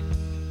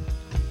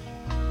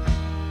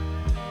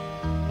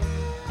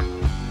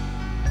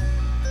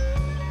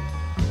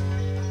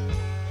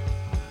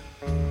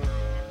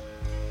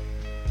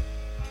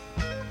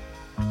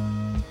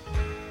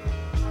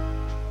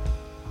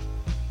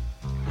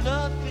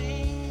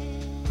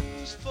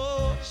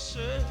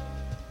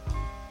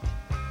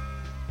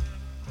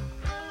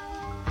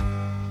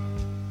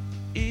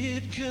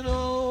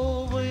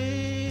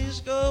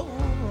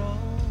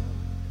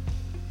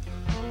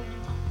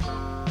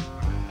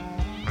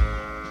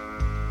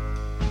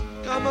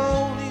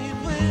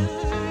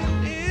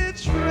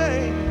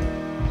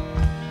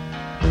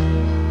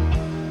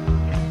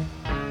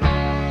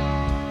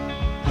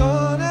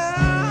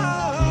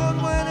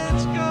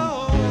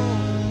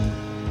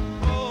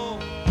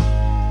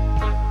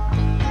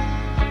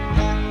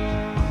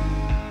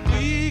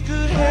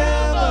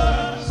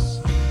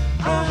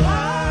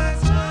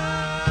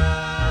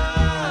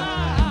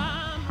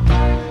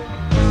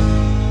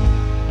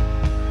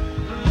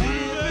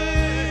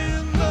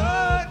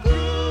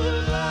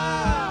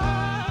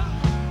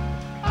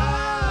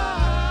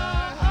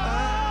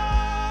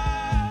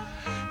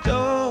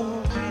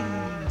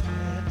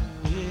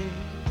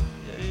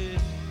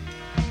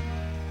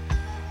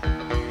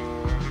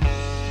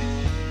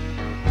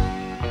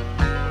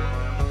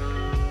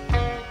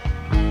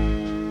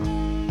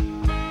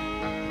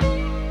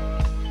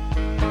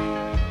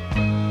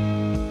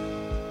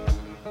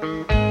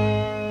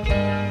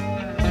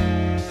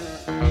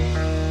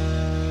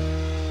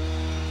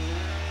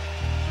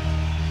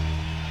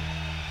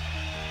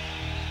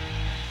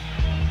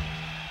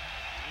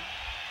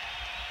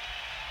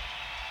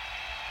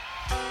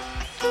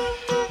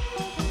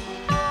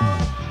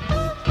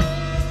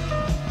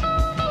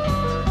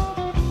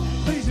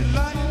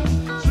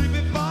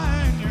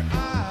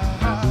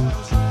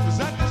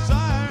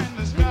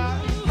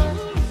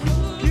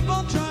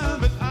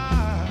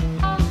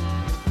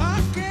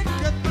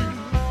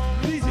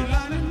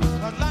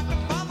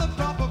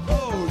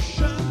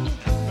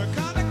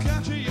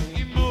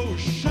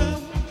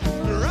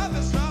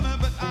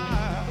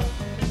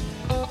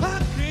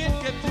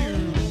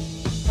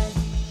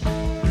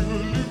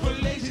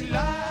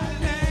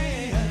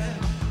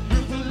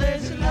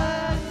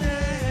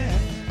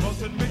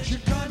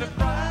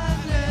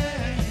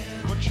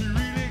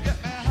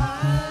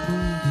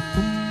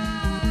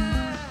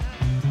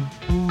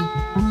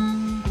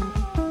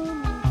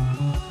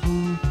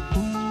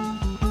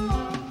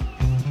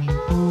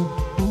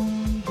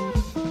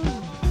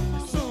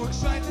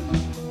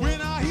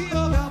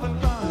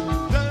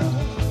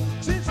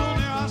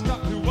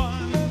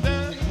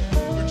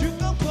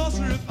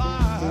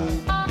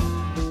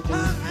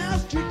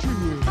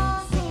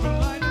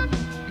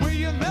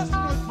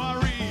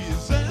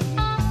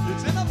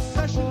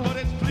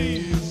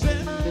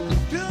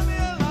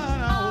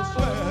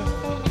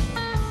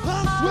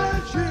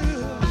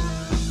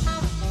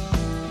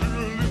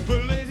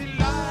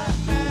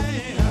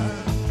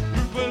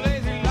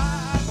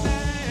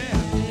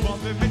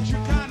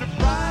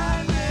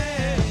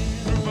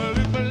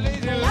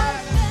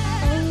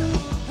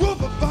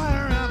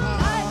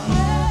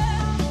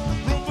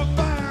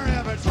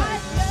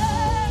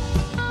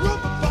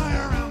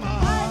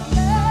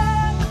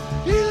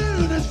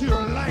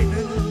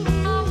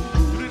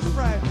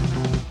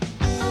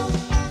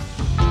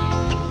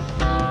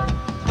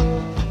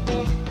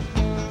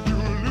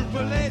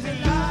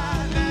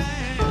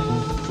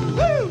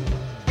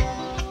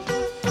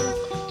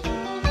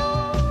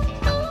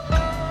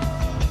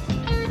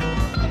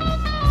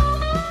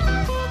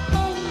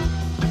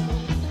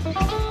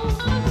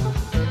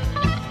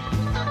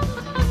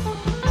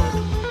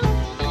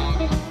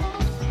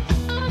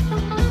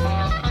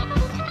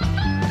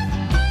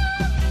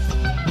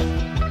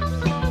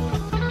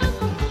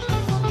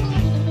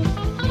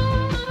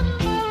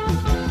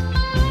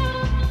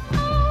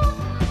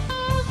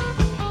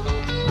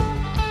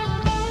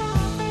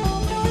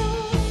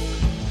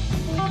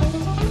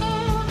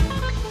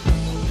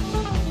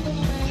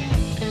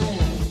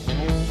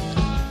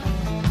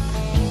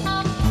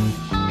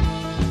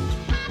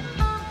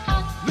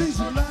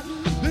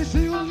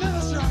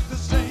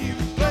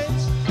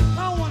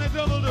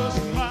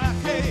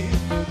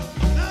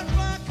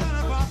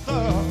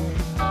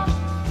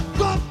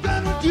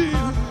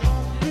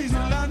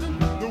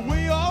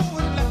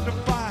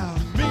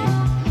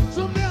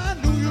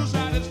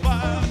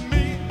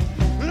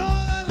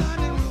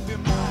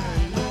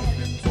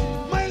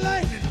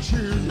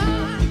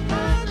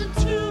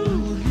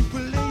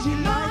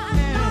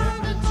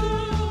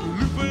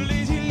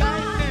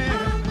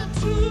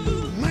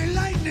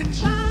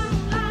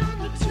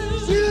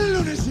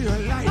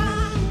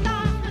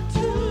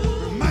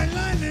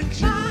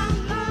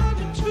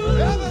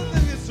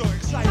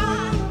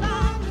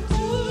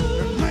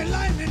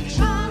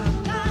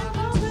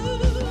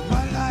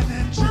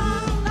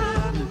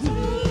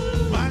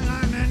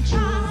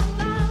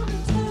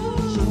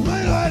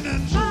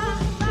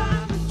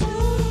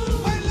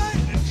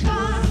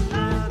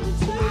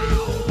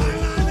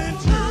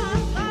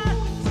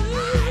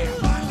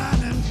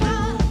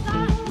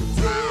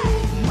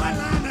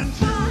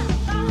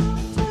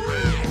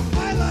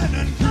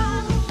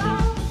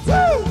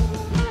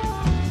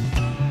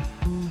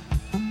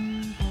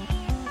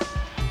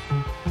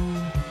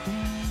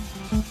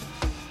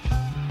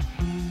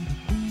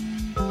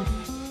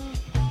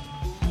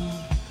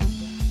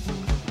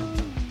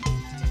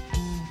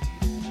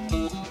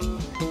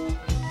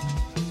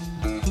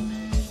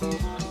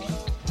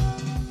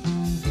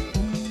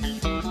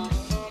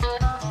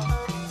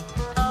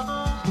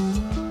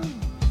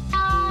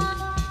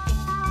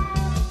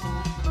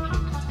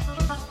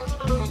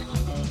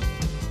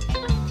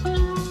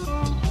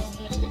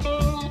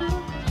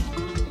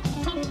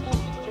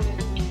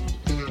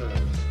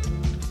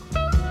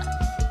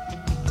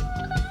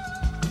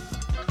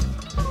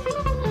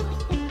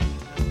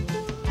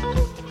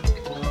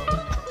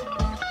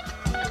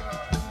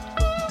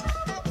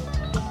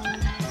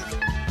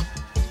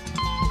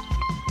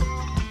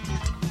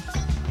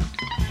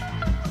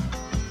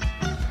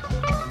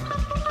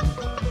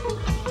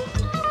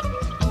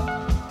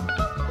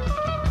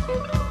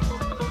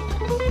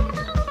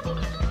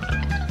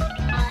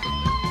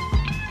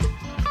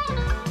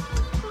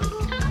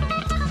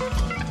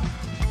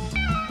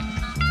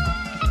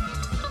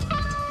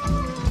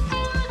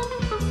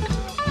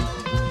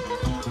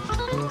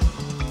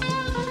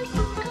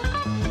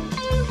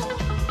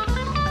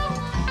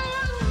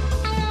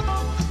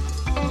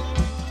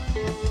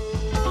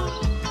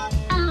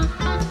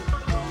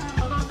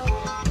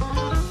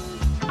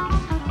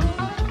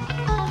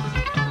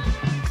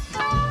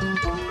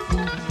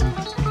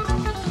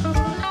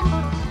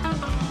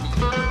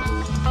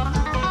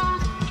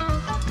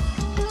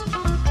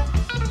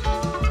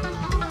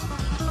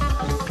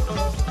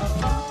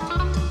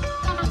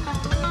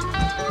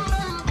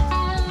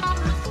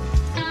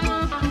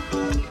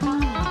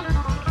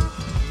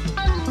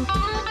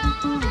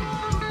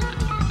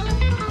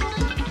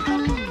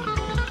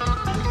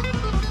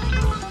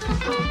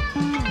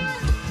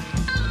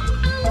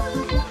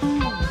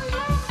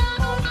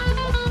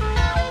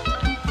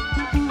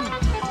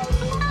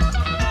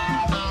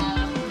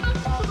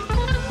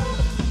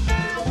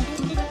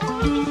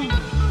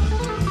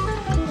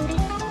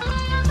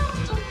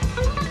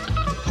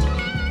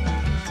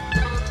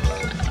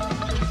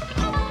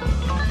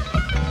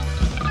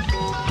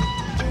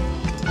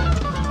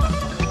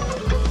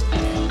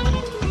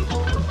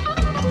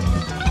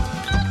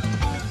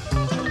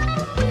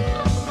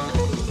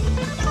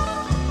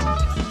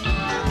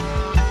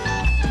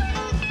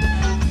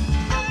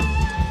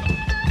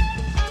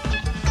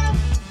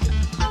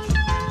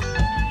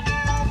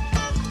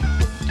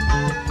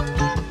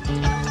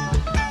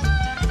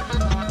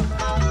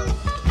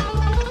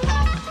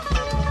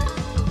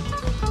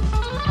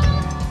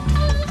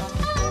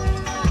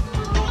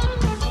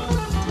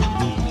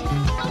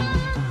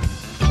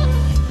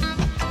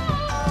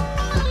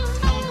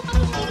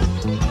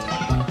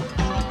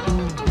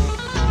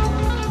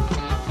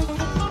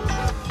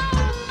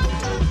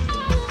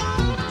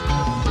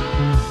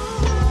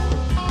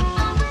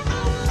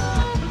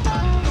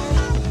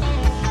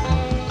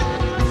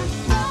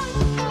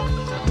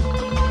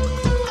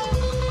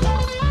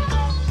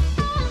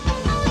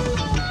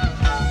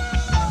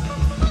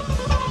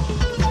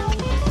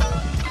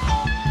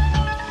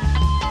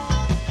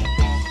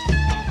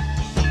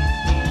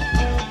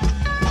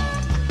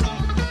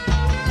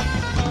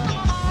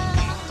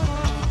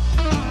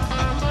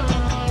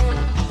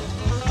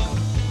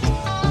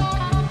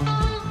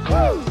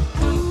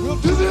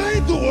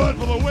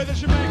 way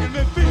that you're making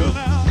me feel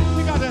now.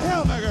 You got to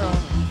help me, girl.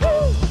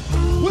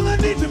 Woo. Well, I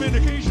need some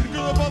indication,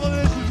 girl, if all of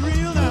this is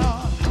real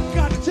now. You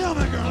got to tell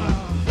me, girl,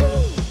 now.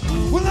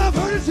 Woo. Well, I've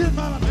heard it said,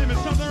 mama, maybe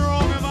something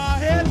wrong in my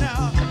head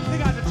now. You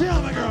got to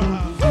tell me, girl,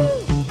 now.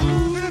 Woo.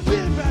 Could it be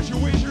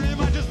infatuation, or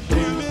am I just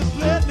being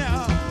misled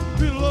now?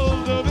 Feel a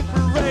little of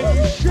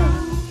inspiration.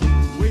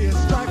 Will you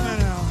strike me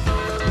now?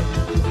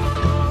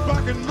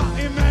 Rocking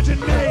my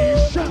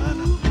imagination.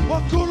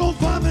 What could on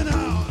find me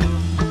now?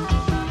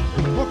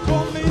 What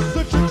call me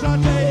such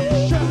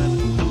excitation?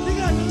 You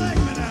got to like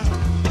me now.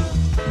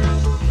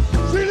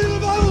 See a little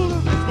bottle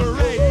of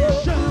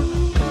inspiration.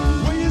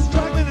 Will you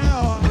strike me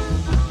now?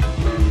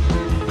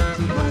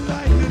 My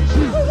lightning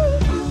shoe.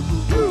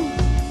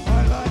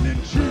 My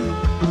lightning shoe.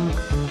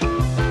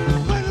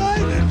 My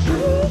lightning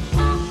shoe.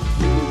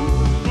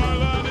 My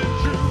lightning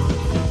shoe.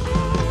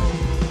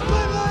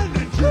 My lightning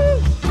shoe.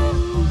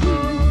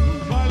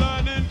 My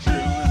lightning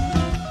shoe.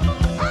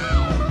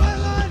 My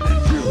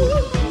lightning shoe.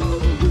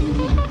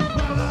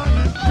 My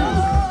lightning shoe.